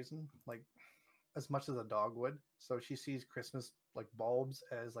for some reason, like as much as a dog would. So she sees Christmas like bulbs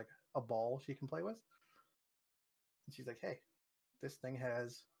as like a ball she can play with, and she's like, "Hey, this thing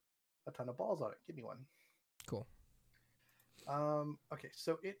has a ton of balls on it. Give me one." Cool. Okay,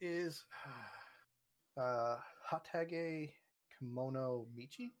 so it is Hatage Kimono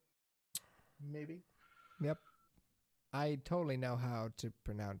Michi, maybe. Yep. I totally know how to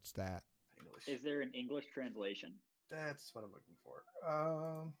pronounce that. English. Is there an English translation? That's what I'm looking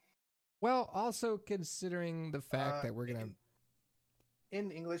for. Well, also considering the fact that we're gonna.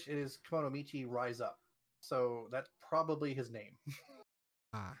 In English, it is Kimono Michi Rise Up. So that's probably his name.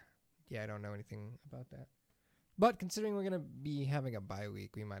 Yeah, I don't know anything about that. But considering we're gonna be having a bye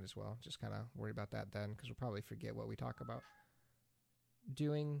week, we might as well just kind of worry about that then, because we'll probably forget what we talk about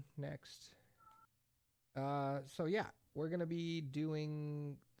doing next. So yeah, we're gonna be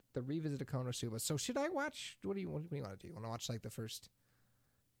doing the revisit of Konosuba. So should I watch? What do you want to do? You want to watch like the first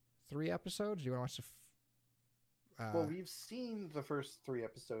 3 episodes? Do you want to watch the? Well, we've seen the first 3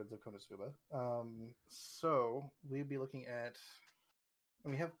 episodes of Konosuba. So we'll be looking at.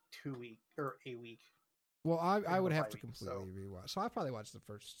 We have a week. Well, I have would a have bye to week, completely so- rewatch. So I'll probably watch the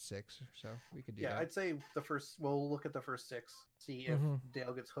first 6 or so. We could do Yeah, that. I'd say the first. We'll look at the first 6, see if Mhm.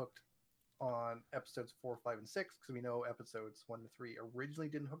 Dale gets hooked on episodes 4, 5, and 6, because we know episodes 1 to 3 originally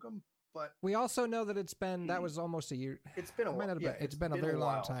didn't hook him, but We also know that it's been that was almost a year. it's been a It might while. not have Yeah, been, it's been a very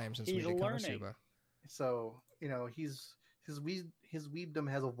long while. time since He's we did learning. Konosuba. So his weebdom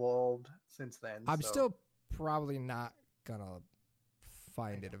has evolved since then. I'm so- still probably not gonna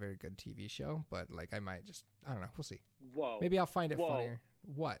find it a very good TV show, but like I might just I don't know. We'll see. Whoa. Maybe I'll find it Whoa. funnier.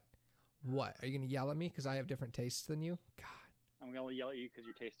 What? Are you gonna yell at me because I have different tastes than you? God. I'm gonna yell at you because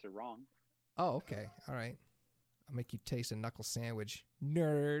your tastes are wrong. Oh, okay. All right. I'll make you taste a knuckle sandwich,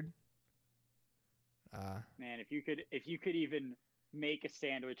 nerd. Man, if you could even make a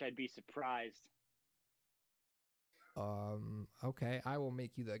sandwich, I'd be surprised. Okay. I will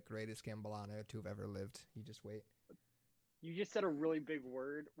make you the greatest Gambalano to have ever lived. You just wait. You just said a really big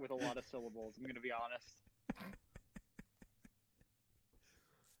word with a lot of syllables. I'm gonna be honest.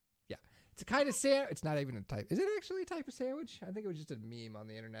 It's a kind of sandwich. It's not even a type. Is it actually a type of sandwich? I think it was just a meme on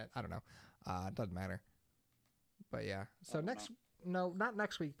the internet. I don't know. It doesn't matter. But yeah. So I don't no, not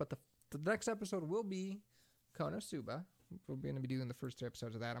next week, but the next episode will be Konosuba. we're going to be doing the first 2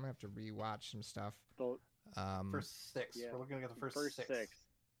 episodes of that. I'm going to have to rewatch some stuff. The First 6. Yeah. We're looking at the first first 6.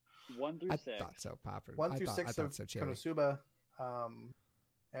 1 through I 6. thought so, Popper. 1 through I 6 thought of so, Cherry. Konosuba,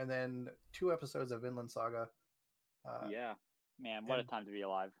 and then 2 episodes of Vinland Saga. Yeah, man, what a and- time to be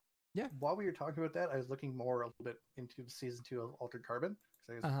alive. While we were talking about that, I was looking more a little bit into season 2 of Altered Carbon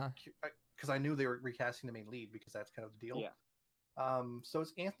because I knew they were recasting the main lead because that's kind of the deal. Yeah. So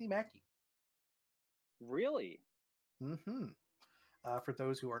it's Anthony Mackie. Really? Mm-hmm. For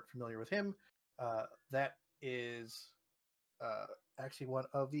those who aren't familiar with him, that is actually one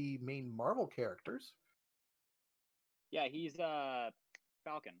of the main Marvel characters. Yeah, he's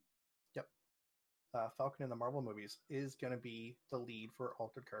Falcon. Falcon in the Marvel movies is going to be the lead for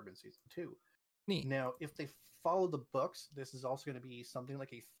Altered Carbon season 2. Neat. Now, if they follow the books, this is also going to be something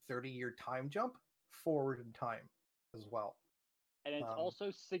like a 30-year time jump forward in time as well. And it's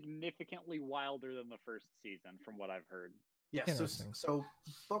also significantly wilder than the first season, from what I've heard. Yeah, so Interesting.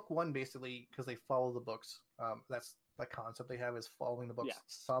 book 1, basically, because they follow the books, that's the concept they have, is following the books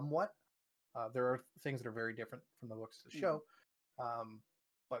somewhat. There are things that are very different from the books to the show.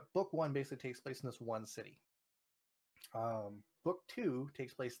 But book 1 basically takes place in this one city. Book 2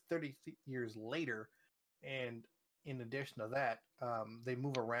 takes place 30 years later, and in addition to that, they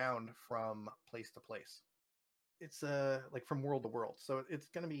move around from place to place. It's like from world to world, so it's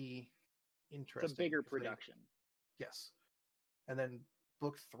going to be interesting. It's a bigger production. Yes, and then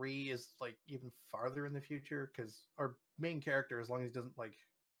book 3 is like even farther in the future because our main character, as long as he doesn't like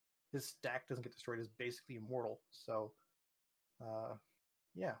his stack doesn't get destroyed, is basically immortal. So,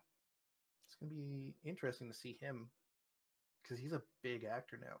 yeah, it's going to be interesting to see him because he's a big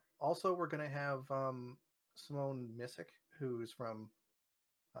actor now. Also, we're going to have Simone Missick, who's from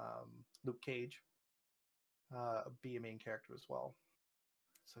Luke Cage, be a main character as well.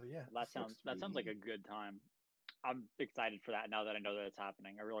 So yeah, That sounds like a good time. I'm excited for that now that I know that it's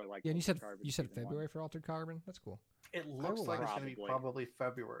happening. I really like. Yeah, and you said Carbon you said season February 1. for Altered Carbon. That's cool. It looks will like watch it's going to be Probably. probably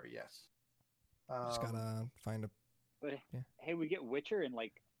February. Yes. Just gotta find a. But Yeah. hey, we get Witcher in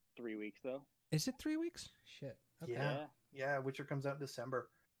like 3 weeks though. Is it 3 weeks? Shit. Okay. Yeah, Witcher comes out in December.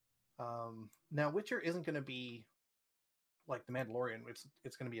 Now Witcher isn't going to be like The Mandalorian.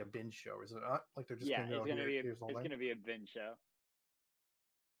 It's going to be a binge show, is it not? Like they're just Yeah, going it's gonna be here's all it's that. gonna be a binge show.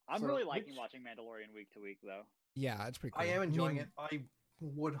 I'm So, really liking which- watching Mandalorian week to week though. Yeah, it's pretty cool. I am enjoying mean, it. I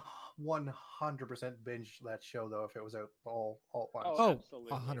would 100% binge that show though if it was out all at once. Oh,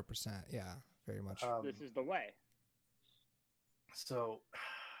 absolutely. 100%. Yeah, very much. This is the way. So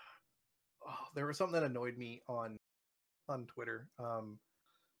there was something that annoyed me on Twitter.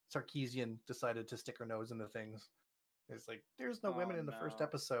 Sarkeesian decided to stick her nose into things. It's like there's no women in the first no.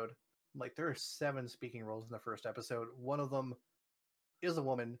 episode. Like there are 7 speaking roles in the first episode. One of them is a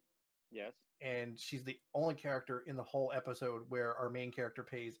woman, Yes. and she's the only character in the whole episode where our main character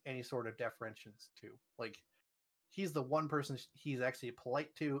pays any sort of deference to. Like he's the one person he's actually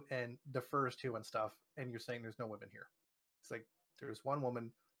polite to and defers to and stuff, and you're saying there's no women here. It's like there's one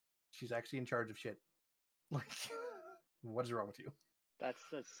woman, she's actually in charge of shit. Like what is wrong with you? That's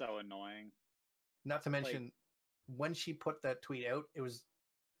so annoying. Not to mention when she put that tweet out, it was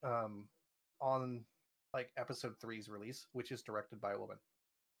on like episode 3's release, which is directed by a woman.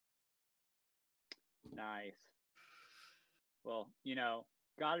 Nice. Well,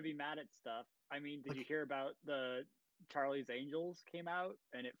 gotta be mad at stuff. I mean, did you hear about the Charlie's Angels came out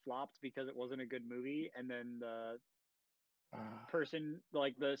and it flopped because it wasn't a good movie, and then the person,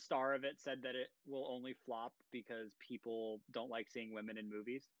 like the star of it, said that it will only flop because people don't like seeing women in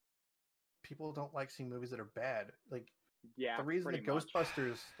movies. People don't like seeing movies that are bad. Like Yeah, the reason the pretty much.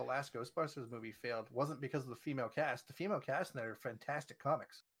 Ghostbusters, the last Ghostbusters movie failed wasn't because of the female cast. The female cast in that are fantastic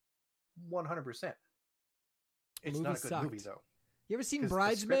comics. 100%. It's Movie not a good movie sucked. though. You ever seen 'cause the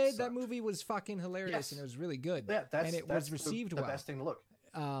script Bridesmaid? That sucked. movie was fucking hilarious Yes. and it was really good. Yeah, and it was received the well. best thing to look.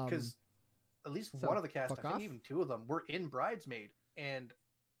 Because at least so one of the cast, I fuck think off. even 2 of them, were in Bridesmaid, and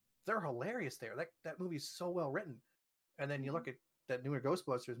they're hilarious there. That movie's so well written. And then you look at that newer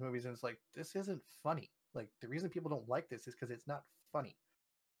Ghostbusters movies, and it's like this isn't funny. Like the reason people don't like this is because it's not funny.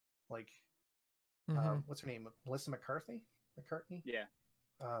 Like, Mhm. what's her name? Melissa McCarthy? McCartney? Yeah.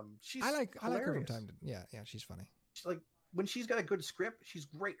 She's I like her from hilarious. time to yeah, she's funny. She's like when she's got a good script, she's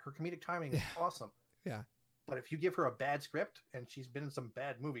great. Her comedic timing is Yeah. awesome. Yeah. But if you give her a bad script, and she's been in some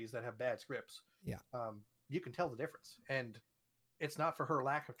bad movies that have bad scripts, Yeah. You can tell the difference. And it's not for her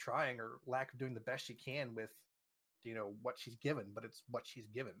lack of trying or lack of doing the best she can with, what she's given, but it's what she's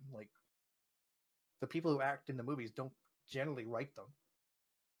given. Like the people who act in the movies don't generally write them.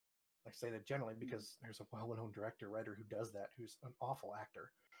 I say that generally because there's a well-known writer who does that, who's an awful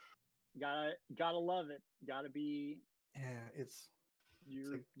actor. Gotta love it. Gotta be yeah, it's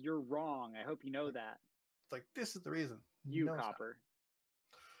like- You're wrong. I hope you know that. it's like this is the reason. You No, it's not. Copper.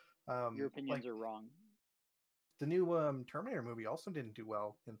 Your opinions like are wrong. the new Terminator movie also didn't do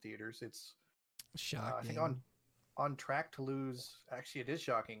well in theaters. It's Shocking. I think on track to lose. Actually, it is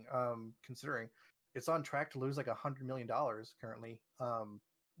shocking. Considering it's on track to lose like $100 million currently,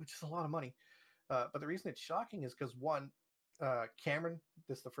 which is a lot of money. But the reason it's shocking is because one, Cameron,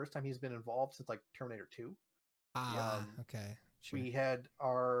 this is the first time he's been involved since like Terminator 2. Okay. Sure. We had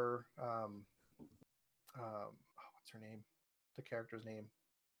our what's her name? The character's name.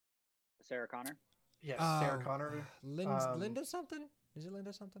 Sarah Connor. Yes, Sarah Connor. Linda something? Is it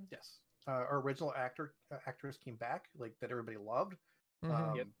Linda something? Yes, our original actress came back, like that everybody loved.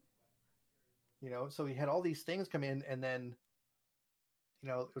 Mhm. Yep. You know, so we had all these things come in, and then, you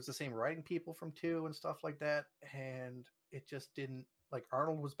know, it was the same writing people from 2 and stuff like that, and it just didn't. Like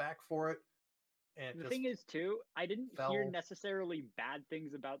Arnold was back for it, and The thing is, too, I didn't hear fell. necessarily bad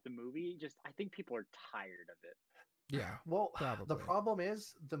things about the movie. Just I think people are tired of it. Yeah. Well, the Probably. problem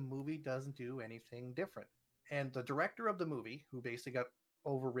is the movie doesn't do anything different. And the director of the movie, who basically got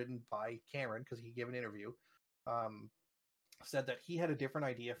overridden by Cameron because he gave an interview, said that he had a different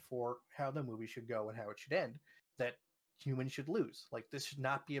idea for how the movie should go and how it should end, that humans should lose. Like, this should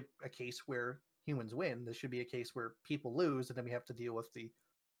not be a case where humans win. This should be a case where people lose, and then we have to deal with the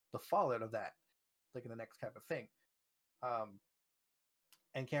fallout of that, like in the next type of thing.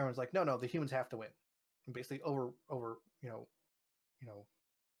 And Cameron's like, no, the humans have to win. And basically over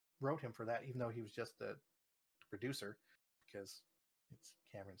wrote him for that, even though he was just the producer, because it's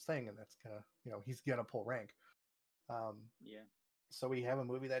Cameron's thing, and that's gonna, he's gonna pull rank. Yeah. So we have a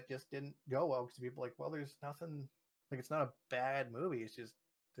movie that just didn't go well because people are like, well, there's nothing, like, it's not a bad movie. It's just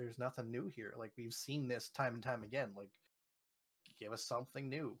there's nothing new here. Like, we've seen this time and time again. Like, give us something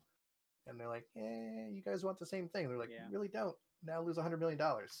new. And they're like, you guys want the same thing. They're like, Yeah. we really don't. Now lose $100 million.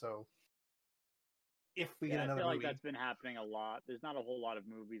 So if we get I another feel like movie, that's been happening a lot. There's not a whole lot of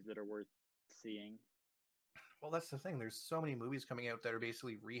movies that are worth seeing. well, that's the thing. There's so many movies coming out that are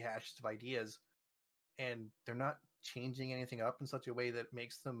basically rehashes of ideas, and they're not changing anything up in such a way that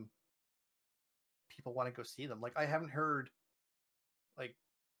makes them people want to go see them. Like, I haven't heard, like,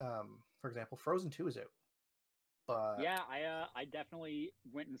 for example, Frozen 2 is out. But Yeah, I definitely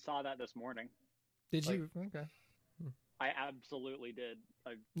went and saw that this morning. Did like- you? Okay. I absolutely did.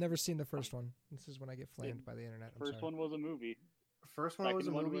 Never seen the first one. This is when I get flamed by the internet. I'm First sorry. one was a movie. first one was a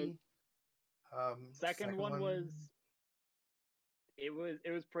Second one movie. Second one was.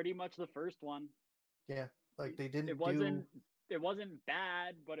 It was pretty much the first one. Yeah, like they didn't It wasn't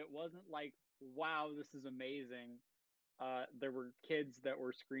bad, but it wasn't like, wow, this is amazing. There were kids that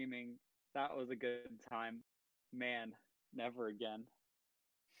were screaming. That was a good time. Man, never again.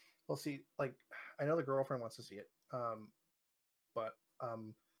 Well, see, like, I know the girlfriend wants to see it, but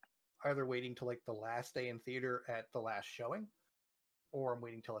either waiting till like the last day in theater at the last showing, or I'm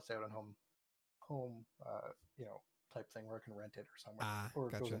waiting till it's out on home, type thing where I can rent it or somewhere, or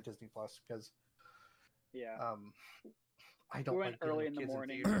it goes Gotcha. on Disney Plus, because Yeah. I don't We went like dealing early with in the kids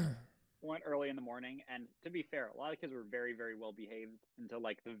morning. theater. Went early in the morning, and to be fair, a lot of kids were very, very well behaved until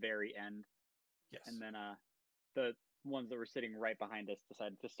like the very end, Yes, and then the ones that were sitting right behind us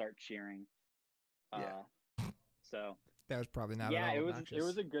decided to start cheering. Yeah. So That was probably not. yeah, at all it was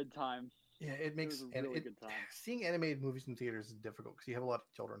obnoxious. a good time. yeah, it makes was a and really it, good time. seeing animated movies in theaters is difficult because you have a lot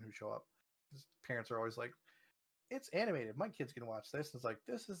of children who show up. 'Cause parents are always like, "It's animated. My kid's gonna watch this." It's like,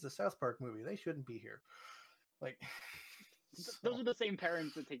 this is the South Park movie. They shouldn't be here. Like, Those are the same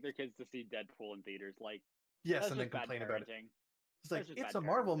parents that take their kids to see Deadpool in theaters. Like, yes, that's and then just bad complain about it. parenting. It's like, That's just it's bad a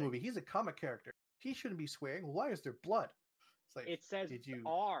Marvel parenting. movie. He's a comic character. He shouldn't be swearing. Why is there blood? It's like, It says did you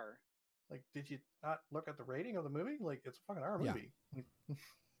R. did you not look at the rating of the movie? Like, it's a fucking R Yeah. movie.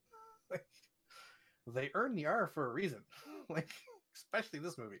 Like, they earned the R for a reason. Like, especially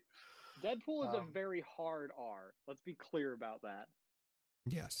this movie. Deadpool is a Um, very hard R. Let's be clear about that.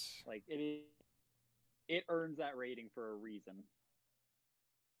 Yes. Like, it earns that rating for a reason.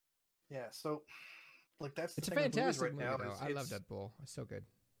 Yeah, so like that's It's a the thing with movies fantastic right movie, now. though. is I love it's- Deadpool. It's so good.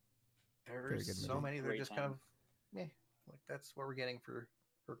 There's good so movie. many. They're Great just kind of meh. Like, that's what we're getting for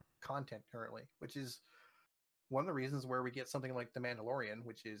content currently, which is one of the reasons where we get something like The Mandalorian,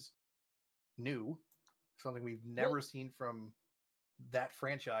 which is new, something we've never seen from that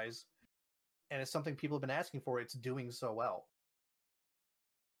franchise, and it's something people have been asking for. It's doing so well.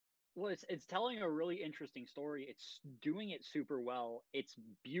 Well, it's telling a really interesting story. It's doing it super well. It's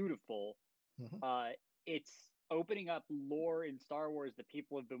beautiful. Mhm. It's opening up lore in Star Wars that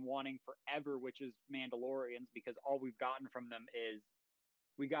people have been wanting forever, which is Mandalorians, because all we've gotten from them is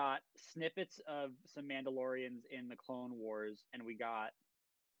we got snippets of some Mandalorians in the Clone Wars, and we got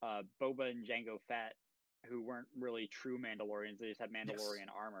Boba and Jango Fett, who weren't really true Mandalorians. They just had Mandalorian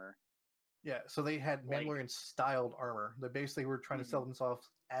armor. Yeah, so they had Like- Mandalorian styled armor. They basically were trying to sell themselves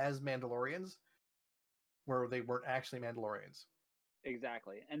as Mandalorians, where they weren't actually Mandalorians.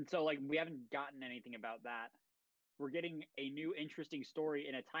 Exactly. And so, like, we haven't gotten anything about that. We're getting a new interesting story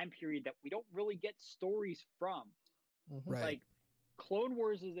in a time period that we don't really get stories from. Right. Like, Clone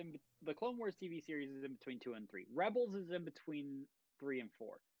Wars is in the Clone Wars TV series is in between 2 and 3. Rebels is in between 3 and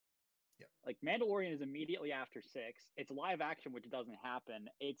 4. Yeah. Like, Mandalorian is immediately after 6. It's live action, which doesn't happen.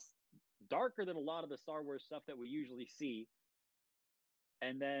 It's darker than a lot of the Star Wars stuff that we usually see.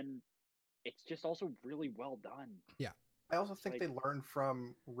 And then it's just also really well done. I also think Like- they learned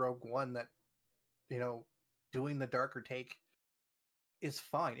from Rogue One that, doing the darker take is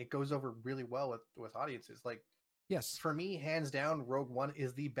fine. It goes over really well with audiences. Like, Yes. for me, hands down, Rogue One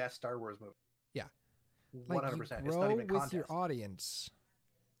is the best Star Wars movie. Yeah. 100%. You It's grow not even a with contest. your audience.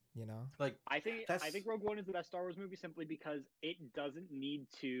 You know. Like, I think That's- Rogue One is the best Star Wars movie simply because it doesn't need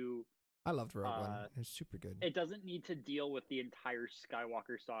to I loved Rogue One. It was super good. deal with the entire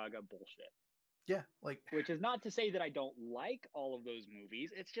Skywalker saga bullshit. yeah, like, Which is not to say that I don't like all of those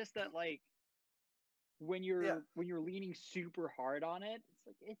movies. It's just that, like, when you're leaning super hard on it,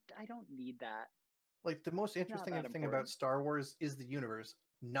 it's like I don't need that. the most interesting that thing important. about Star Wars is the universe,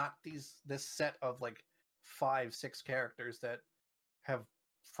 not this set of like 5-6 characters that have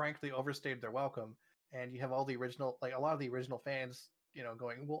frankly overstayed their welcome. And you have all the original, like a lot of the original fans,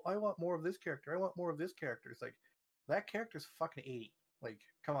 going, well, I want more of this character. I want more of this character. It's like, that character's fucking 80. Like,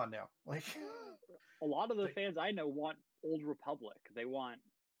 come on now. Like, A lot of the Like- fans I know want Old Republic. They want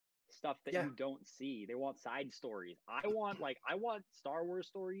stuff that Yeah. you don't see. They want side stories. I want Star Wars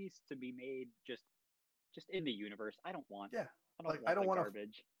stories to be made just in the universe. I don't want Yeah. I don't Like, want I don't the wanna-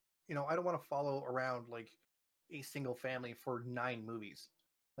 garbage. I don't want to follow around like a single family for 9 movies.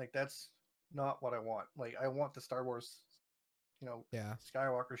 Like, that's not what I want. Like, I want the Star Wars, Yeah.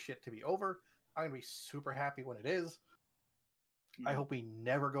 Skywalker shit to be over. I'm gonna be super happy when it is. I Mhm. hope we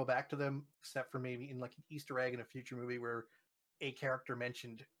never go back to them, except for maybe in like an Easter egg in a future movie where a character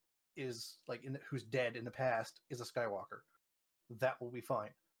mentioned is like who's dead in the past is a Skywalker. That will be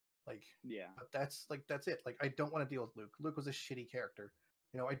fine. Like, Yeah. but that's it. Like, I don't want to deal with Luke. Luke was a shitty character.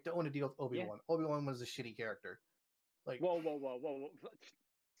 I don't want to deal with Obi-Wan. Obi-Wan was a shitty character. Like, Whoa.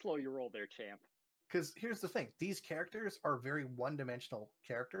 Slow your roll there, champ. because here's the thing: these characters are very one-dimensional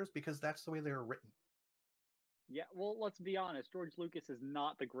characters because that's the way they were written. Yeah, well, let's be honest. George Lucas is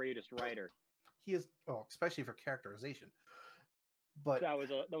not the greatest writer. He is, well, especially for characterization. But That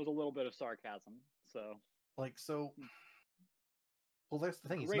was a little bit of sarcasm. So like, so, well, that's the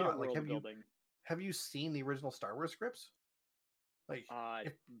thing. He's greater not. Like, world building. have you seen the original Star Wars scripts? Like,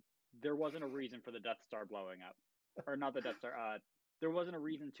 if- There wasn't a reason for the Death Star blowing up, or not the Death Star. There wasn't a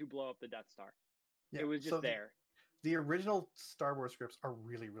reason to blow up the Death Star. yeah, It was just so there. The original Star Wars scripts are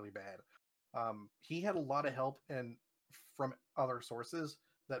really, really bad. He had a lot of help from other sources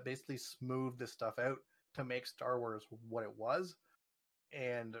that basically smoothed this stuff out to make Star Wars what it was.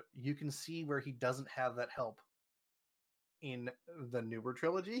 And you can see where he doesn't have that help in the newer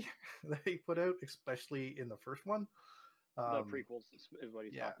trilogy that he put out, especially in the first one. The prequels is what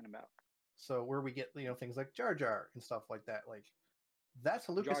he's yeah. talking about. So where we get things like Jar Jar and stuff like that, like that's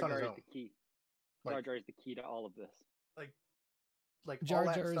Lucas Jar on his Jar is own. the key. Like- Jar Jar is the key to all of this. Like Jar all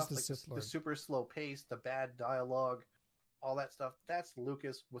that Jar is stuff, the like Sith the Lord. super slow pace, the bad dialogue, all that stuff. That's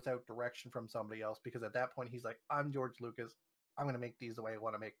Lucas without direction from somebody else. Because at that point, he's like, "I'm George Lucas. I'm going to make these the way I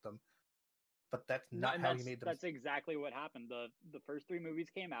want to make them." But that's not And how that's, he made them. That's exactly what happened. The first 3 movies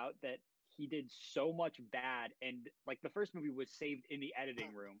came out that he did so much bad, and like the first movie was saved in the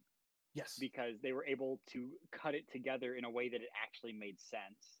editing room Yes, because they were able to cut it together in a way that it actually made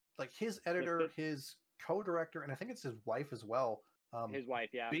sense. like his editor, his co-director, and I think it's his wife as well. His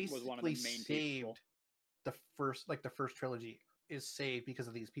wife, yeah, was one of basically the main saved people. the first trilogy is saved because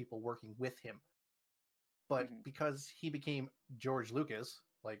of these people working with him. But Mhm. because he became George Lucas,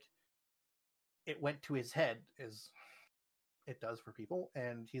 like it went to his head as it does for people,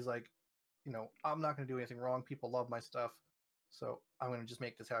 and he's like, I'm not going to do anything wrong. People love my stuff, so I'm going to just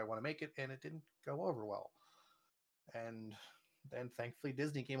make this how I want to make it, and it didn't go over well. And then thankfully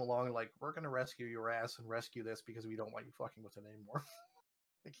Disney came along and like, we're going to rescue your ass and rescue this because we don't want you fucking with it anymore.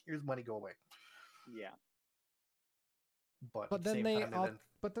 Like, here's money, go away. Yeah, But But at the then same they time,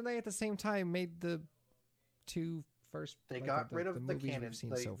 they at the same time made the 2 first. they like, got rid of the movies canon, we've seen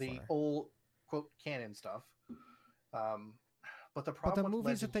the so far. old quote canon stuff. But the But problem the with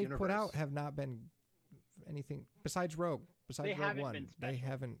movies that they Legends put out Universe- have not been anything besides Rogue. Besides They Rogue haven't One, been they special.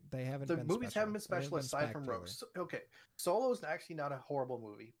 haven't. They haven't. The been movies special. haven't been They special aside from Rogue. spectacular. Okay, Solo is actually not a horrible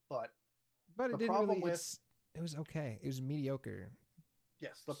movie, but But it the didn't problem really. with- It was okay. It was mediocre.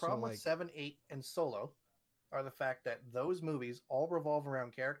 yes, the So, problem with like- 7, 8, and Solo are the fact that those movies all revolve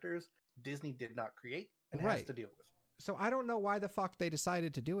around characters Disney did not create and has Right. to deal with. So I don't know why the fuck they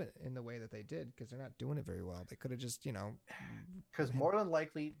decided to do it in the way that they did, because they're not doing it very well. They could have just, Because Man. more than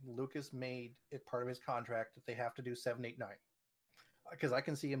likely, Lucas made it part of his contract that they have to do 7, 8, 9. Because I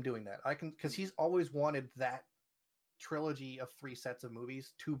can see him doing that. Because he's always wanted that trilogy of 3 sets of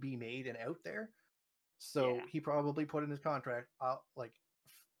movies to be made and out there. So Yeah. he probably put in his contract,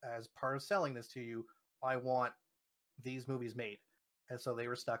 as part of selling this to you, I want these movies made. And so they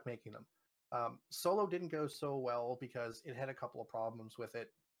were stuck making them. Solo didn't go so well because it had a couple of problems with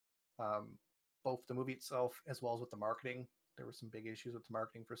it. Both the movie itself as well as with the marketing. There were some big issues with the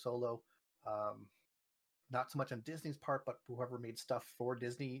marketing for Solo. Not so much on Disney's part, but whoever made stuff for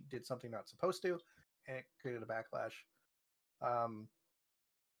Disney did something not supposed to, and it created a backlash.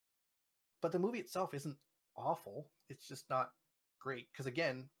 But the movie itself isn't awful. It's just not great. Because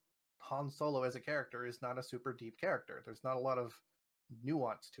again, Han Solo as a character is not a super deep character. There's not a lot of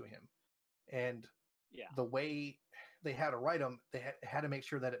nuance to him. And Yeah. the way they had to write him, they had to make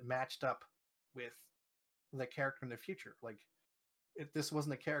sure that it matched up with the character in the future. Like, this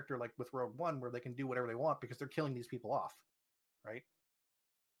wasn't a character like with Rogue One where they can do whatever they want because they're killing these people off, right?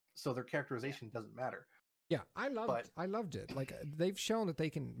 So their characterization doesn't matter. yeah, I But- loved it. Like they've shown that they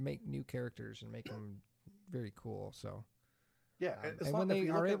can make new characters and make them very cool. So Yeah, as and long- when if they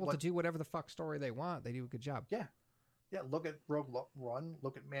you are look at able to what- do whatever the fuck story they want, they do a good job. Yeah, look at Rogue One,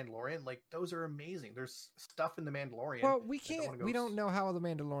 look at Mandalorian. Like, those are amazing. There's stuff in the Mandalorian. Well, we I don't wanna can't. go We don't s- know how the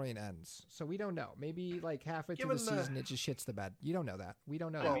Mandalorian ends, so we don't know. Maybe like halfway through the Given the- season, it just shits the bed. You don't know that. We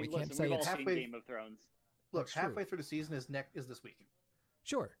don't know I that. mean, We listen, can't say we've all it's seen halfway- Game of Thrones. Look, That's true. halfway through the season is this week.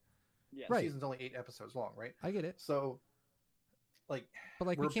 sure. Yeah. Right. The season's only 8 episodes long, right? I get it, So, like, but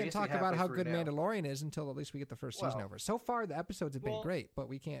like we're we can't basically talk about halfway how through good now. Mandalorian is until at least we get the first season Well- over. So far, the episodes have been Well, great, but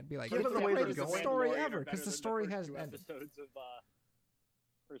we can't be like Given it's the the way they're greatest going- story Mandalorian are ever better because the than story first hasn't two ended. episodes of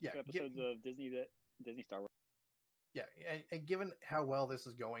first Yeah, two episodes of Disney Star Wars. yeah, and given how well this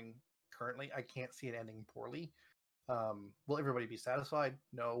is going currently, I can't see it ending poorly. Will everybody be satisfied?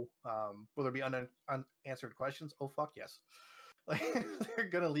 No. Will there be unanswered questions? Oh, fuck yes. Like, they're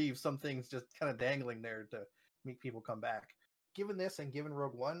gonna leave some things just kind of dangling there to make people come back. Given this and given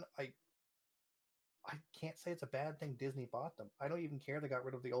Rogue One, I can't say it's a bad thing Disney bought them. I don't even care they got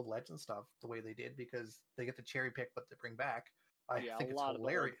rid of the old Legend stuff the way they did because they get to cherry pick what they bring back. I Yeah, think a it's lot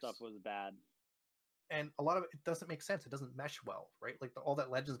hilarious. of the old stuff was bad. And a lot of it doesn't make sense. It doesn't mesh well, right? Like all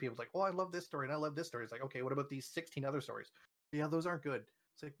that Legends people like, oh, I love this story and I love this story. It's like, okay, what about these 16 other stories? Yeah, those aren't good.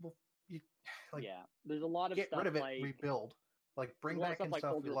 It's like, well, you like yeah, there's a lot of get stuff rid of it, like rebuild, like bring there's a lot of back in stuff like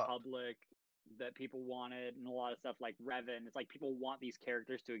stuff Old we love. Republic that people wanted, and a lot of stuff like Revan. It's like people want these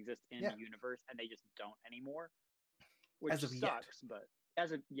characters to exist in Yeah. the universe, and they just don't anymore. Which As of yet. sucks, but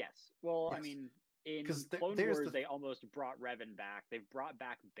as of yes, well, I Yes. mean, in 'Cause Clone there's Wars, the- they almost brought Revan back. They've brought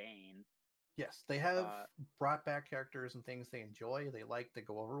back Bane. Yes, they have Uh, brought back characters and things they enjoy, they like, they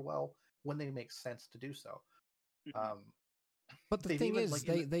go over well when they make sense to do so. Mhm. But the They've thing even, is, like,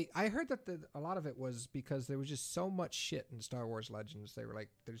 in they I heard that a lot of it was because there was just so much shit in Star Wars Legends. They were like,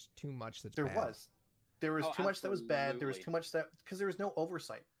 "There's too much that's There bad." was Oh, too much that was bad. There was absolutely. too much that because there was no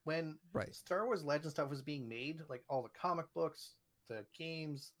oversight when Right. Star Wars Legend stuff was being made, like all the comic books, the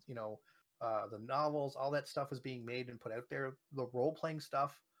games, the novels, all that stuff was being made and put out there. The role playing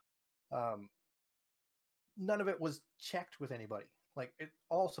stuff, none of it was checked with anybody. Like it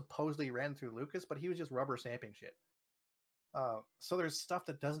all supposedly ran through Lucas, but he was just rubber stamping shit. So there's stuff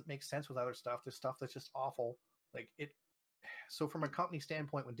that doesn't make sense with other stuff. There's stuff that's just awful. Like it. So from a company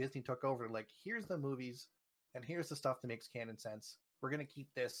standpoint, when Disney took over, like here's the movies, and here's the stuff that makes canon sense. We're gonna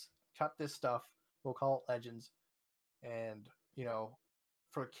keep this, cut this stuff. We'll call it Legends, and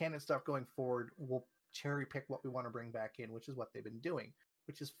for canon stuff going forward, we'll cherry pick what we want to bring back in, which is what they've been doing,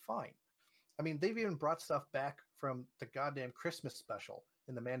 which is fine. I mean, they've even brought stuff back from the goddamn Christmas special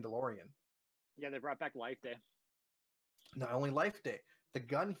in The Mandalorian. Yeah, they brought back Life Day. Not only Life Day, the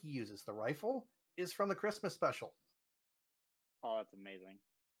gun he uses, the rifle, is from the Christmas special. Oh, that's amazing.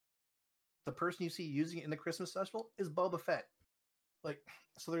 The person you see using it in the Christmas special is Boba Fett. Like,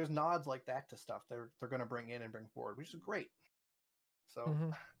 so there's nods like that to stuff they're going to bring in and bring forward, which is great. So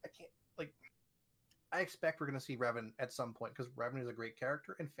Mhm. I can't I expect we're going to see Revan at some point because Revan is a great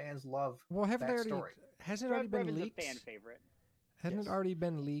character and fans love. Well, haven't they that already? story. Hasn't it already been Revan's leaked? a fan favorite. Hasn't Yes. it already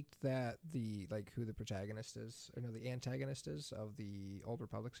been leaked that who the protagonist is, or no, the antagonist is of the Old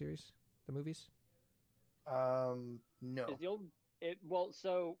Republic series, the movies? No. Is the old it well?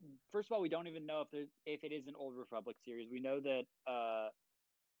 So first of all, we don't even know if it is an Old Republic series. We know that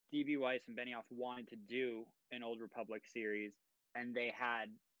D.B. Weiss and Benioff wanted to do an Old Republic series, and they had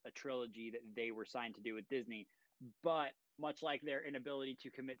a trilogy that they were signed to do with Disney. But much like their inability to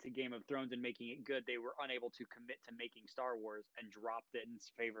commit to Game of Thrones and making it good, they were unable to commit to making Star Wars and dropped it in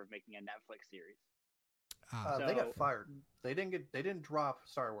favor of making a Netflix series. They got So- fired. They didn't drop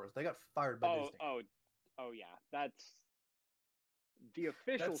Star Wars. They got fired by Disney. Oh yeah. That's the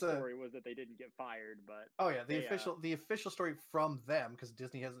official That's a- story was that they didn't get fired, but Oh yeah, they, the official story from them, because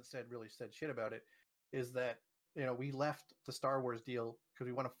Disney hasn't really said shit about it, is that we left the Star Wars deal because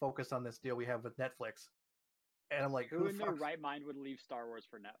we want to focus on this deal we have with Netflix. And I'm like, who the in their fuck's- right mind would leave Star Wars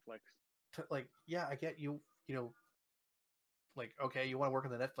for Netflix? Like, yeah, I get you. Like, okay, you want to work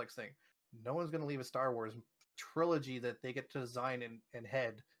on the Netflix thing. No one's going to leave a Star Wars trilogy that they get to design and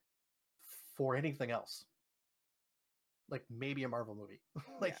head for anything else. Like maybe a Marvel movie.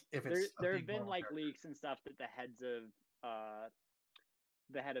 Like if it's there a have big been Marvel like character. leaks and stuff that the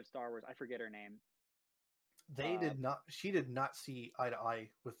head of Star Wars, I forget her name. She did not see eye to eye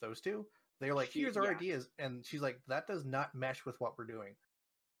with those two. They're like, here's our yeah. ideas, and she's like, that does not mesh with what we're doing.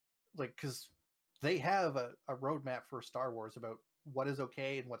 Like, because they have a roadmap for Star Wars about what is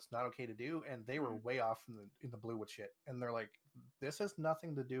okay and what's not okay to do, and they were way off in the blue with shit. And they're like, this has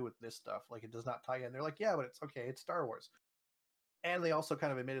nothing to do with this stuff. Like, it does not tie in. They're like, yeah, but it's okay. It's Star Wars. And they also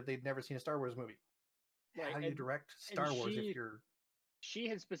kind of admitted they'd never seen a Star Wars movie. Right, How do you and- direct and Star Wars she- if you're She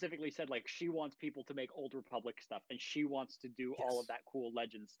had specifically said like she wants people to make Old Republic stuff, and she wants to do all of Yes. that cool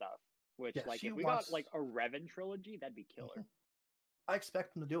legend stuff. Which, Yeah, like, she if we wants- got like a Revan trilogy, that'd be killer. Mhm. I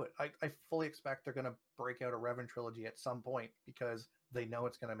expect them to do it. I fully expect they're going to break out a Revan trilogy at some point because they know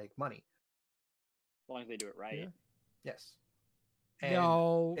it's going to make money. As long as they do it right. Yeah. Yes.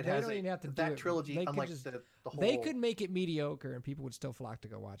 No, it they has don't even have to do that it. trilogy, They could unlike just- the whole. They could make it mediocre and people would still flock to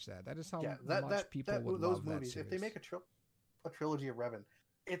go watch that. That is how yeah, much people would those love movies. that If they series. make a trilogy of Revan,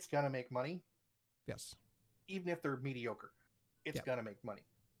 it's going to make money, Yes. even if they're mediocre. It's Yeah. going to make money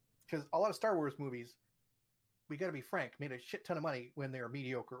because a lot of Star Wars movies, we got to be frank, made a shit ton of money when they are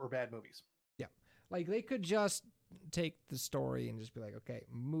mediocre or bad movies. Like they could just take the story and just be like, okay,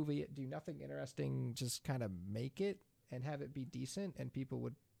 movie it, do nothing interesting, just kind of make it and have it be decent, and people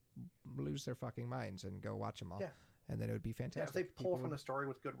would lose their fucking minds and go watch them all. Yeah. And then it would be Yeah, if fantastic. they pull People from would- the story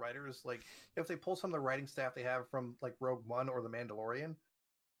with good writers, like if they pull some of the writing staff they have from like Rogue One or The Mandalorian,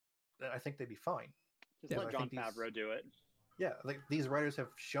 then I think they'd be fine. Just Yeah, let I Jon think these- Favreau do it. Yeah, like these writers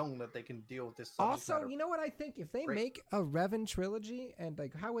have shown that they can deal with this subject Also, matter. you know what I think? If they Great. make a Revan trilogy, and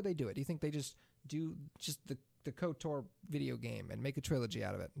like, how would they do it? Do you think they just do just the KOTOR video game and make a trilogy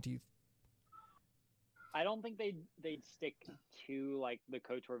out of it? Do you? I don't think they'd stick to like the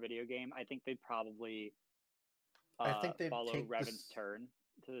KOTOR video game. I think they'd probably I think they'd follow take Revan's this- turn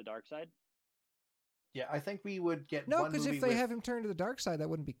to the dark side. Yeah, I think we would get No, one because movie if they with... have him turn to the dark side, that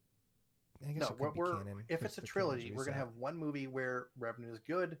wouldn't be. I guess No, it could be we're canon, if 'cause it's a the canon's trilogy, we're gonna reset. have one movie where Revan is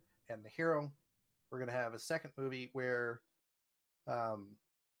good and the hero. We're gonna have a second movie where,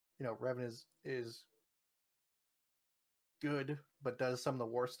 Revan is good but does some of the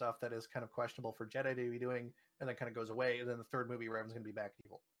war stuff that is kind of questionable for Jedi to be doing, and then kind of goes away. And then the third movie, Revan's gonna be back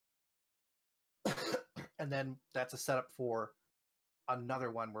evil. And then that's a setup for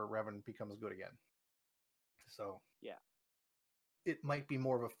another one where Revan becomes good again. So Yeah. it might be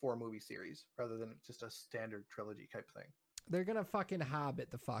more of a 4-movie series rather than just a standard trilogy type thing. They're gonna fucking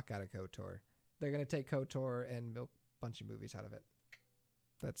Hobbit the fuck out of KOTOR. They're gonna take KOTOR and milk a bunch of movies out of it.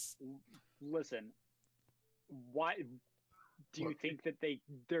 That's Listen, why do you Look, think that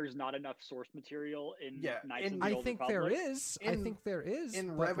there's not enough source material in Yeah, Knights in- of the I Old think Republic? there is. I In- think there is.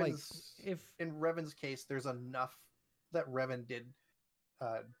 In but, like, Revan's if in Revan's case, there's enough that Revan did,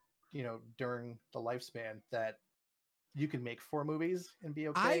 during the lifespan that you can make 4 movies and be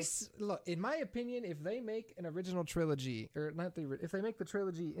okay. look, in my opinion, if they make an original trilogy, or not if they make the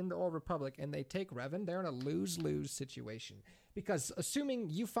trilogy in the Old Republic and they take Revan, they're in a lose-lose situation. Because assuming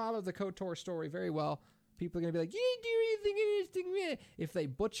you follow the KOTOR story very well, people are going to be like, you didn't do anything interesting. If they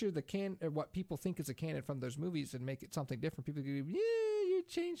butcher the canon, or what people think is a canon from those movies and make it something different, people are going to be, yeah, you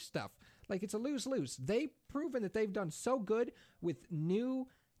changed stuff. Like, it's a lose-lose. They've proven that they've done so good with new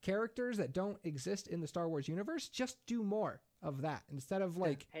characters that don't exist in the Star Wars universe. Just do more of that instead of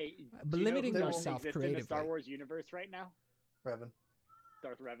like Hey, limiting do you know who yourself doesn't exist in the Star creatively. Wars universe right now? Revan.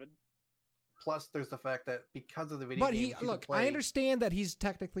 Darth Revan. Plus, there's the fact that because of the video But games, he you can look, play, I understand that he's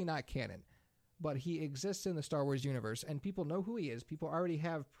technically not canon, but he exists in the Star Wars universe, and people know who he is. People already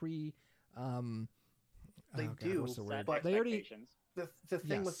have They do, what's the word? Set but they already expectations. The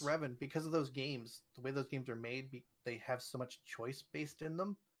thing with Yes. Revan, because of those games, the way those games are made, they have so much choice based in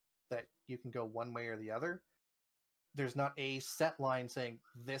them that you can go one way or the other. There's not a set line saying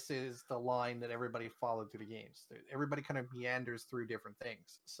this is the line that everybody followed through the games. Everybody kind of meanders through different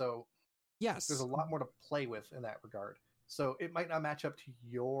things. So Yes. there's a lot more to play with in that regard. So it might not match up to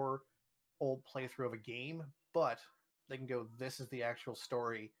your old playthrough of a game, but they can go, this is the actual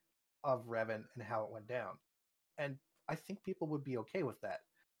story of Revan and how it went down. And I think people would be okay with that.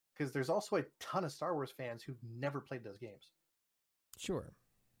 Because there's also a ton of Star Wars fans who've never played those games. Sure.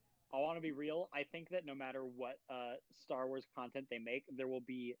 I want to be real. I think that no matter what Star Wars content they make, there will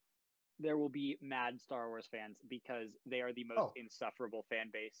be mad Star Wars fans because they are the most insufferable fan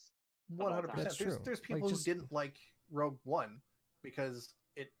base. 100%. That's true. There's people who didn't like Rogue One because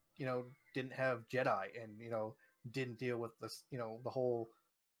it, didn't have Jedi and, didn't deal with this, the whole,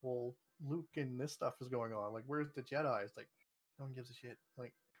 well, Luke and this stuff is going on. Like, where's the Jedi? It's like, no one gives a shit.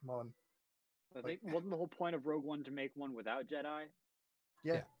 Like, come on. I think wasn't the whole point of Rogue One to make one without Jedi?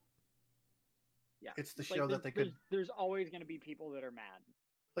 Yeah. Yeah. It's the show that they could. There's always going to be people that are mad.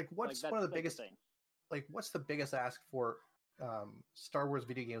 Like, what's one of the biggest thing? Like, what's the biggest ask for Star Wars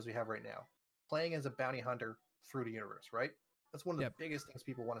video games we have right now? Playing as a bounty hunter through the universe, right? That's one of the biggest things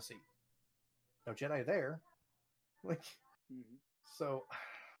people want to see. No Jedi there. Like, so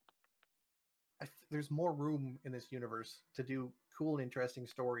there's more room in this universe to do cool and interesting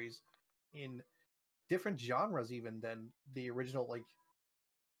stories in different genres even than the original, like,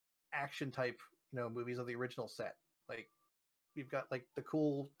 action type, movies of the original set. Like, we've got like the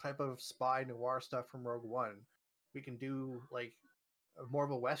cool type of spy noir stuff from Rogue One. We can do like more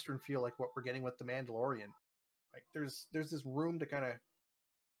of a Western feel, like what we're getting with The Mandalorian. Like, there's this room to kind of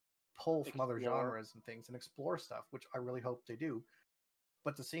pull from other genres and things and explore stuff, which I really hope they do.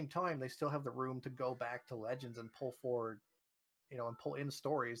 But at the same time, they still have the room to go back to Legends and pull forward, and pull in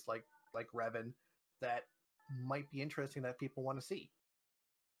stories like Revan that might be interesting that people want to see,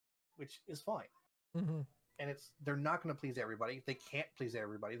 which is fine. Mm-hmm. And they're not going to please everybody. They can't please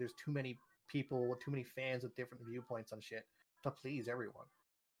everybody. There's too many people, too many fans with different viewpoints on shit to please everyone,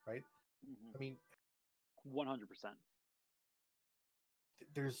 right? I mean, 100%.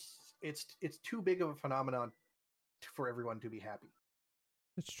 It's too big of a phenomenon for everyone to be happy.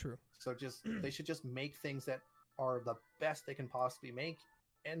 It's true. So they should just make things that are the best they can possibly make,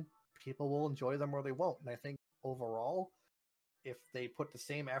 and people will enjoy them or they won't. And I think overall, if they put the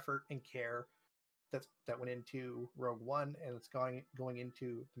same effort and care that went into Rogue One and it's going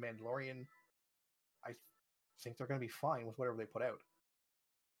into The Mandalorian, I think they're going to be fine with whatever they put out.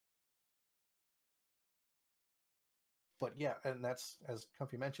 But yeah, and that's, as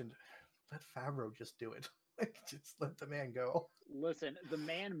Comfy mentioned, let Favreau just do it. Like, just let the man go. Listen, the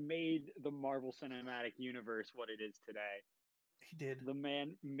man made the Marvel Cinematic Universe what it is today. He did. The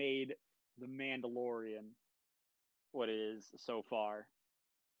man made The Mandalorian what it is so far.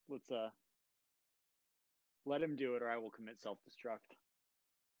 Let's let him do it, or I will commit self-destruct.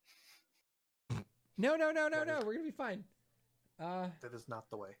 No. We're gonna be fine. That is not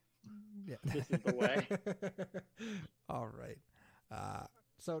the way. Yeah. This is the way. All right.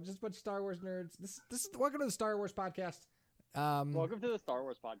 So just a bunch of Star Wars nerds. This is welcome to the Star Wars podcast. Welcome to the Star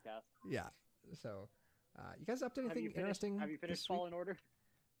Wars podcast. Yeah. So, you guys up to anything interesting? Have you finished Fallen Order?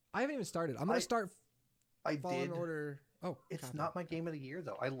 I haven't even started. I'm gonna start. Fallen did. Order. Oh, it's not my game of the year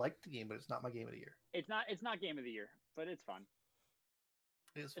though. I liked the game, but it's not my game of the year. It's not game of the year, but it's fun.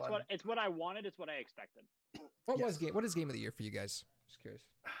 It is fun. It's what I wanted. It's what I expected. What is game of the year for you guys? Just curious.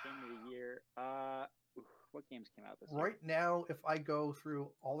 Game of the year. What games came out this year? Right year? now, if I go through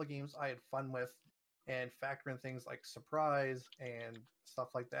all the games I had fun with and factor in things like Surprise and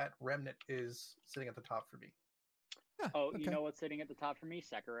stuff like that, Remnant is sitting at the top for me. Okay. You know what's sitting at the top for me?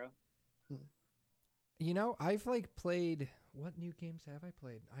 Sekiro. I've played. What new games have I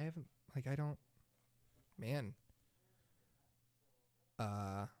played? I haven't. Man.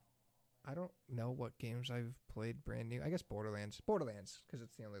 I don't know what games I've played brand new. I guess Borderlands, because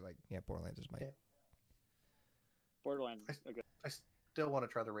it's the only Borderlands is my. Yeah. Borderlands. I still want to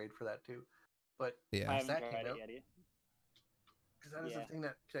try the raid for that too, but I haven't tried it yet. Because that is the thing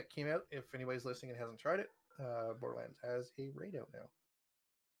that came out. If anybody's listening and hasn't tried it, Borderlands has a raid out now.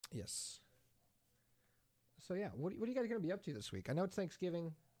 Yes. So yeah, what are you guys gonna be up to this week? I know it's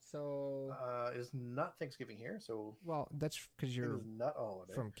Thanksgiving, so it's not Thanksgiving here. So that's because you're not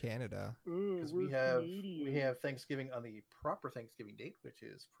holiday from Canada. Because we have Thanksgiving on the proper Thanksgiving date, which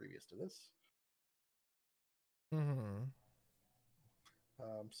is previous to this. Mm-hmm.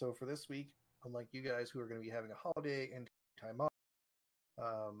 So for this week, unlike you guys who are going to be having a holiday and time off,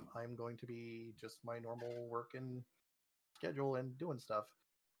 I'm going to be just my normal working schedule and doing stuff.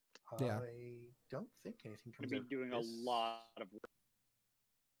 Yeah. I don't think anything I'm comes gonna out. be doing a lot of work.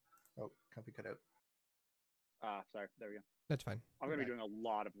 Oh, copy cut out. Sorry, there we go. That's fine. I'm gonna Right. be doing a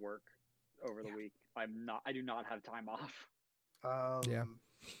lot of work over the Yeah. week. I do not have time off. Yeah.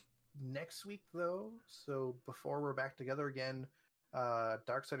 Next week though, so before we're back together again,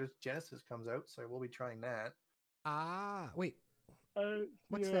 Darksiders Genesis comes out, so we'll be trying that. Wait.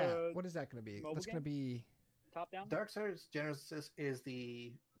 What's that? What is that going to be? mobile That's going to be. Top down? Darksiders Genesis is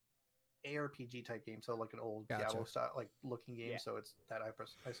the ARPG type game, so like an old Gotcha. Diablo style like looking game, Yeah. so it's that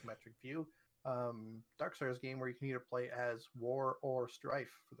isometric view. Darksiders game where you can either play as War or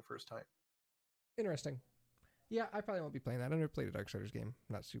Strife for the first time. Interesting. Yeah, I probably won't be playing that. I've never played a Darksiders game.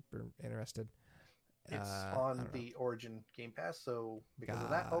 I'm not super interested. It's I on don't know. the Origin Game Pass, so because of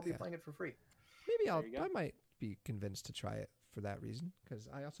that, I'll be Yeah. playing it for free. Maybe There you go. I might be convinced to try it for that reason because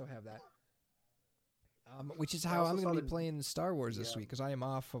I also have that. Which is I how also I'm saw going to be the- playing Star Wars this Yeah. week because I am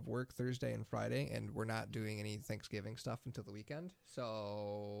off of work Thursday and Friday, and we're not doing any Thanksgiving stuff until the weekend.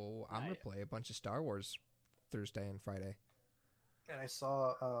 So I'm going to Nice. play a bunch of Star Wars Thursday and Friday. And I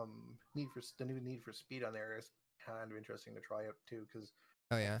saw the new Need for Speed on there is kind of interesting to try out too, because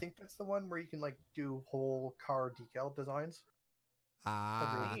Oh I yeah. think that's the one where you can like do whole car decal designs. Ah. You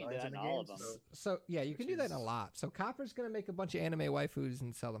can do designs that in the in all game, of them. so- So yeah, you can Which do that in a is- lot. So Copper's going to make a bunch of anime waifus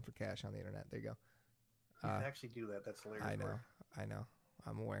and sell them for cash on the internet. There you go. You can actually do that. That's hilarious. I know. work. I know.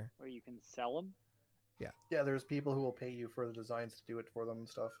 I'm aware. Where you can sell them? Yeah, there's people who will pay you for the designs to do it for them and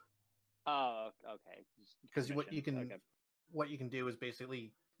stuff. Oh, okay. Just Because what you commission. can Okay. what you can do is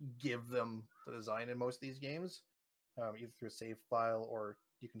basically give them the design in most of these games, either through a save file or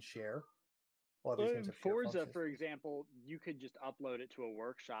you can share. Well, these games In have share Forza, functions. for example, you could just upload it to a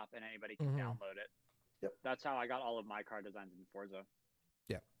workshop and anybody can Mhm. download it. Yep. That's how I got all of my car designs in Forza.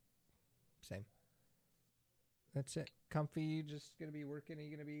 Same. That's it. Comfy, you just going to be working? Are you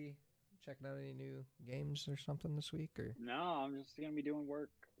going to be checking out any new games or something this week? Or No, I'm just gonna be doing work.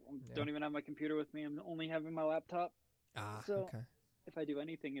 Yeah. Don't even have my computer with me. I'm only having my laptop. So- okay. If I do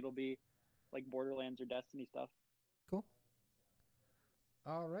anything, it'll be like Borderlands or Destiny stuff. Cool.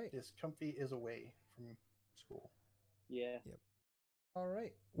 All right. Is Comfy is away from school. Yeah. All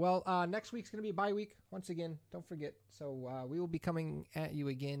right. Well, next week's going to be a bye week once again. Don't forget. So we will be coming at you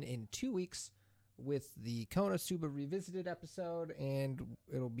again in 2 weeks with the Konosuba Revisited episode, and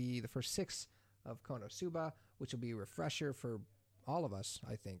it'll be the first 6 of Konosuba, which will be a refresher for all of us,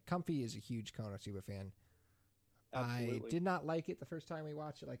 I think. Comfy is a huge Konosuba fan. I Absolutely. did not like it the first time we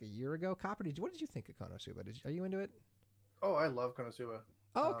watched it like a year ago. Copper, what did you think of Konosuba? Are you into it? Oh, I love Konosuba.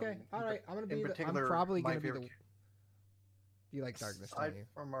 Oh, okay. In All right. I'm gonna in be. I'm particular, probably my gonna be the. favorite You like Darkness, aside don't you?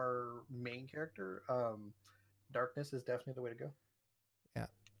 from our main character, Darkness is definitely the way to go.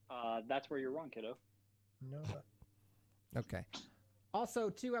 That's where you're wrong, kiddo. No, Okay. Also,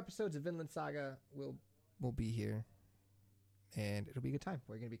 2 episodes of Vinland Saga will be here, and it'll be a good time.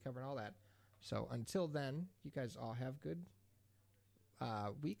 We're gonna be covering all that. So until then, you guys all have good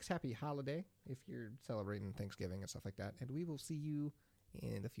weeks. Happy holiday if you're celebrating Thanksgiving and stuff like that. And we will see you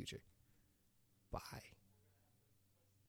in the future. Bye.